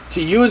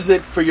to use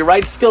it for your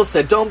right skill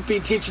set. Don't be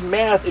teaching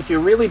math if you're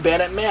really bad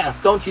at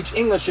math. Don't teach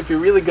English if you're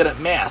really good at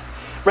math.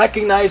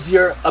 Recognize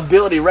your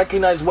ability.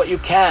 Recognize what you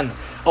can.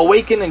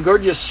 Awaken and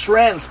gird your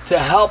strength to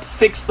help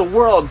fix the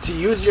world, to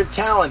use your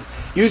talent,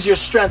 use your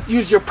strength,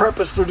 use your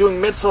purpose through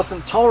doing mitzvahs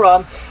and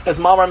Torah, as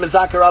Mamar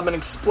Mizakar Rabin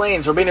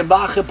explains. Rabbeinu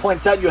Bachya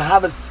points out, you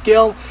have a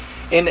skill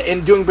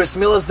in doing bris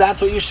milas.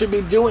 That's what you should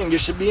be doing. You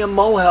should be a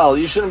mohel.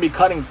 You shouldn't be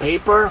cutting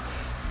paper.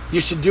 You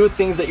should do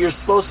things that you're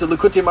supposed to.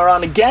 Likutei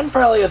Moharan again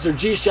for Eliezer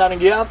G,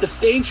 shouting it out. The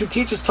sage who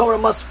teaches Torah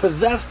must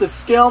possess the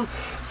skill.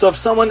 So if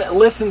someone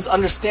listens,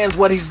 understands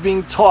what he's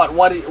being taught,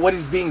 what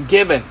he's being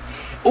given.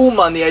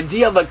 Uman, the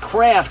idea of a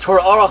craft,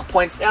 Torah Aruch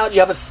points out, you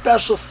have a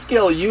special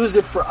skill. Use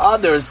it for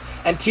others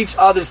and teach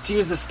others to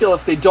use the skill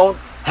if they don't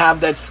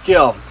have that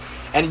skill.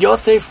 And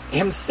Yosef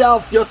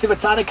himself, Yosef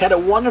HaTzadik, had a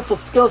wonderful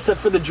skill set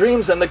for the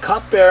dreams, and the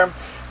cupbearer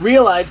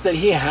realized that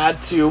he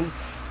had to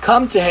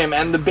come to him,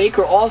 and the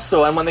baker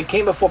also. And when they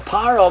came before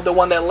Paro, the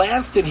one that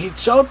lasted, he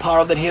showed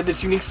Paro that he had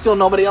this unique skill.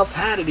 Nobody else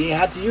had it. He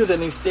had to use it,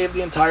 and he saved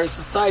the entire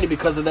society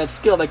because of that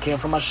skill that came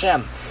from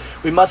Hashem.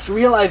 We must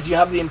realize you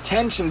have the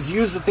intentions,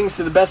 use the things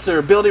to the best of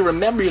your ability.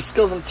 Remember, your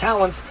skills and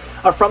talents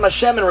are from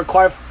Hashem and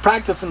require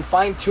practice and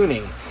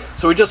fine-tuning.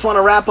 So we just want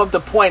to wrap up the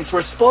points.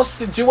 We're supposed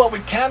to do what we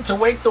can to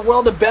make the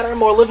world a better,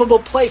 more livable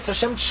place.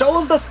 Hashem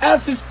chose us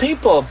as His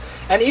people,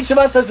 and each of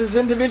us as His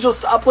individuals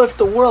to uplift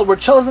the world. We're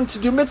chosen to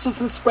do mitzvahs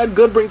and spread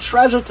good, bring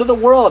treasure to the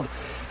world.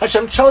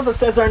 Hashem chose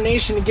us as our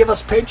nation to give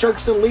us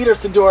patriarchs and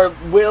leaders to do our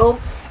will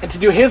and to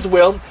do His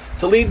will,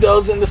 to lead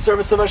those in the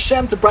service of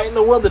Hashem, to brighten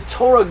the world. The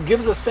Torah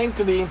gives us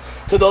sanctity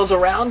to those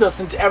around us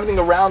and to everything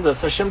around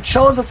us. Hashem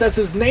chose us as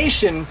His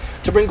nation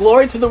to bring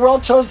glory to the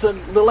world, chose the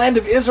land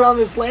of Israel and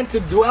His land to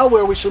dwell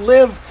where we should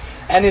live,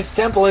 and His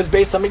temple, His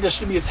Beis Hamikdash,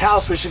 should be His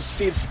house. We should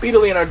see it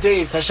speedily in our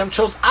days. Hashem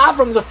chose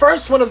Avram, the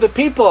first one of the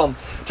people,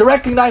 to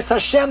recognize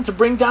Hashem, to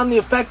bring down the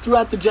effect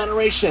throughout the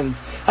generations.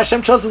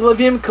 Hashem chose the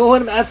Levim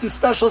Kohanim as His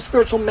special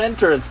spiritual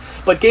mentors,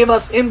 but gave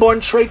us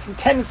inborn traits and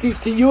tendencies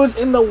to use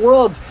in the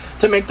world,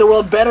 to make the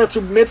world better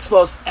through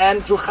mitzvos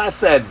and through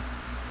chesed.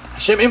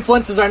 Hashem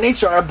influences our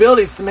nature, our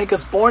abilities, to make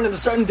us born in a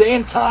certain day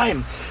and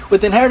time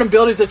with inherent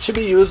abilities that should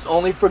be used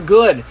only for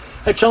good.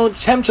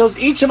 Hashem chose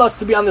each of us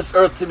to be on this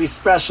earth, to be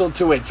special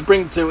to it, to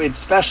bring to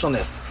its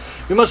specialness.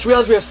 We must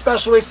realize we have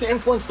special ways to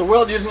influence the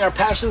world using our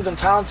passions and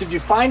talents. If you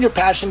find your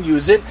passion,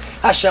 use it.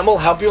 Hashem will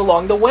help you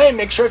along the way.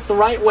 Make sure it's the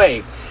right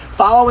way.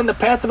 Follow in the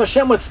path of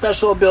Hashem with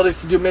special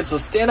abilities to do mitzvahs.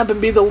 Stand up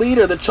and be the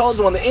leader, the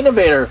chosen one, the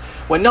innovator,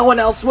 when no one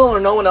else will or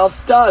no one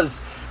else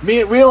does.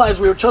 Realize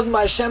we were chosen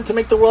by Hashem to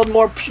make the world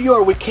more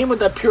pure. We came with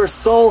that pure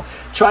soul.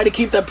 Try to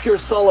keep that pure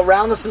soul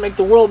around us and make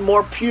the world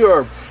more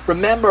pure.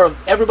 Remember,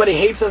 everybody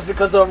hates us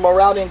because of our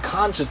morality and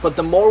conscience, but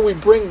the more we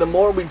bring, the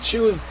more we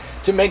choose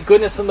to make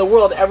goodness in the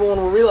world, everyone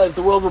will realize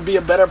the world will be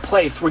a better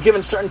place. We're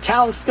given certain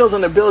talents, skills,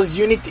 and abilities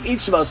unique to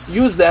each of us.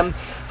 Use them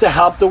to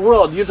help the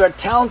world. Use our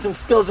talents and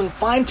skills and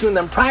fine-tune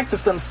them,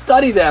 practice them,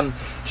 study them,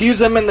 to use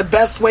them in the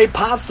best way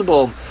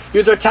possible.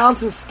 Use our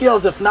talents and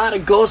skills. If not,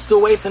 it goes to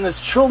waste and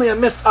is truly a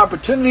missed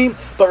opportunity.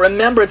 But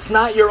remember, it's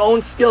not your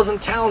own skills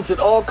and talents. It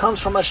all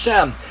comes from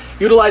Hashem.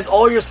 Utilize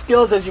all your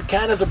skills as you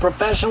can as a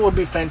profession would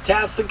be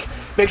fantastic.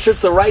 Make sure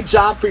it's the right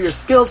job for your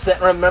skill set.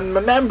 And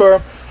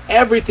remember,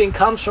 Everything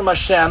comes from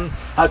Hashem.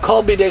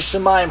 Hakol bidei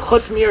Shemayim,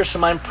 chutz mi'ir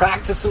Shemayim.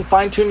 Practice and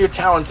fine-tune your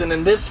talents. And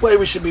in this way,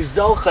 we should be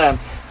zocha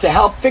to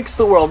help fix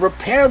the world,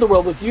 repair the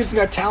world with using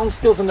our talent,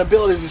 skills, and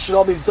abilities. We should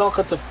all be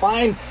zocha to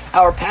find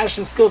our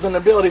passion, skills, and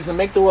abilities and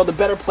make the world a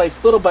better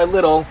place little by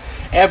little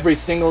every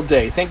single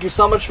day. Thank you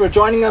so much for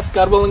joining us.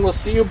 God willing, we'll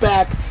see you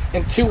back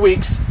in 2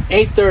 weeks,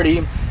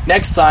 8:30,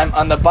 next time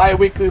on the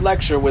bi-weekly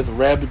lecture with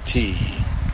Reb T.